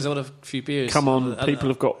position. Because I want a few beers. Come on, people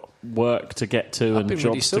have got work to get to and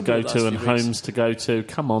jobs to go to and homes to go to.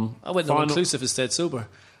 Come on. I went all-inclusive instead, sober.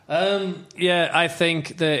 I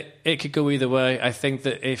think that it could go either way. I think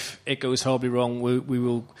that if it goes horribly wrong, we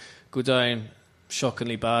will go down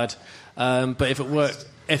shockingly bad. But if it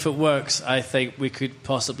works, I think we could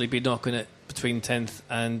possibly be knocking it between 10th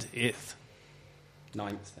and 8th.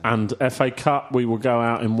 9th. And FA Cup, we will go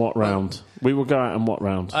out in what round?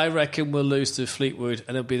 I reckon we'll lose to Fleetwood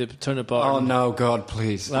and it'll be the turn of bottom. Oh, no, God,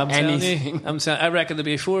 please. Well, I reckon there'll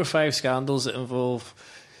be 4 or 5 scandals that involve...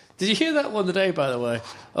 Did you hear that one today, by the way,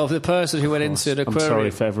 of the person who went into an aquarium? I'm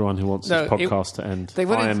sorry for everyone who wants this podcast to end.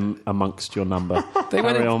 I am amongst your number. They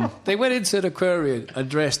went into an aquarium and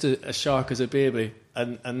dressed a shark as a baby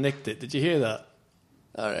and nicked it. Did you hear that?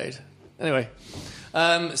 All right. Anyway,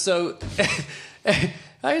 so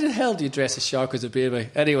how the hell do you dress a shark as a baby?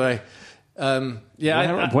 Anyway,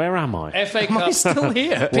 where am I? FA Cup. Am I still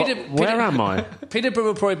here? Where am I? Peterborough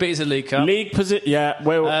will probably beat us in League Cup. League position, yeah.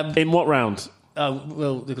 Well, in what round?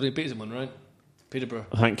 Well, they're going to beat us in one, right? Peterborough.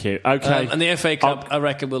 Thank you. Okay. And the FA Cup, I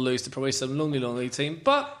reckon we'll lose to probably some lonely team.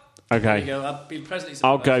 But okay, there you go. I've been presently.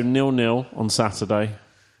 I'll go 0-0 on Saturday.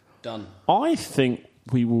 Done. I think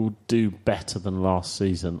we will do better than last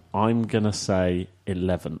season. I'm going to say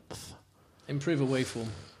 11th. Improve away form.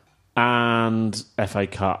 And FA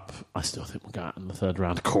Cup, I still think we'll go out in the third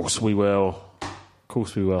round. Of course we will.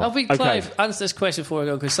 Clive, answer this question before I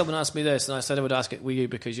go, because someone asked me this, and I said I would ask it with you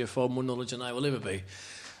because you're far more knowledge than I will ever be.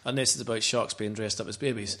 And this is about sharks being dressed up as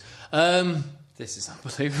babies. This is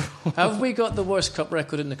unbelievable. Have we got the worst cup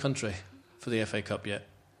record in the country for the FA Cup yet?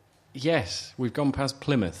 Yes, we've gone past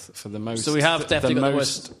Plymouth for the most. So we have definitely got the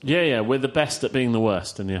worst. Yeah, we're the best at being the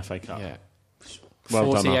worst in the FA Cup. Yeah.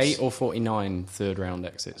 Well 48 or 49 third round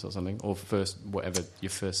exits or something, or first, whatever your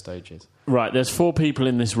first stage is. Right, there's 4 people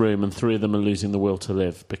in this room and 3 of them are losing the will to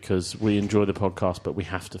live because we enjoy the podcast but we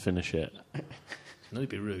have to finish it. No, you'd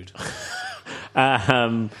be rude.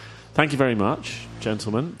 Thank you very much,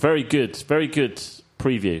 gentlemen. Very good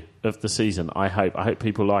preview of the season. I hope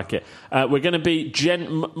people like it. We're going to be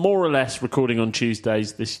more or less recording on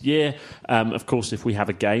Tuesdays this year. Of course, if we have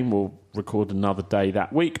a game, we'll record another day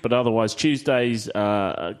that week. But otherwise, Tuesdays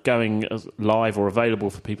going live or available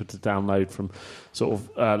for people to download from sort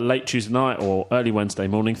of late Tuesday night or early Wednesday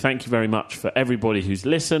morning. Thank you very much for everybody who's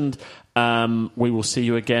listened. We will see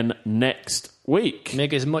you again next week.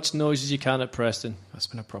 Make as much noise as you can at Preston. That's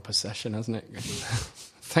been a proper session, hasn't it?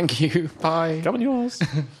 Thank you. Bye. Come on, yours.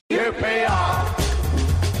 UPR,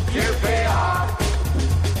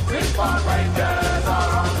 Queen's Park Rangers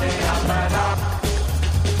are on the up and up.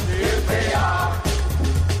 UPR,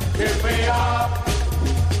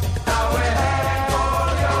 now we're heading for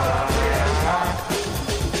European Cup.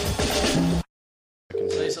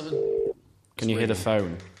 Say something. Can you hear the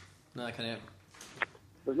phone? No, I can't hear.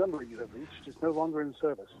 The number you have reached is no longer in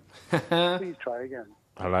service. Please try again.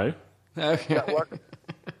 Hello? Okay. That work?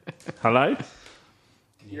 Hello?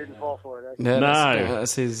 You didn't fall for it, eh? No.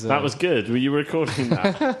 That's his. That was good. Were you recording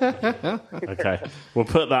that? Okay. We'll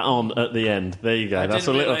put that on at the end. There you go. I That's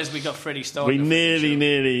didn't a little. realise we got Freddie started. We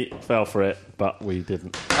nearly fell for it, but we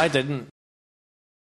didn't. I didn't.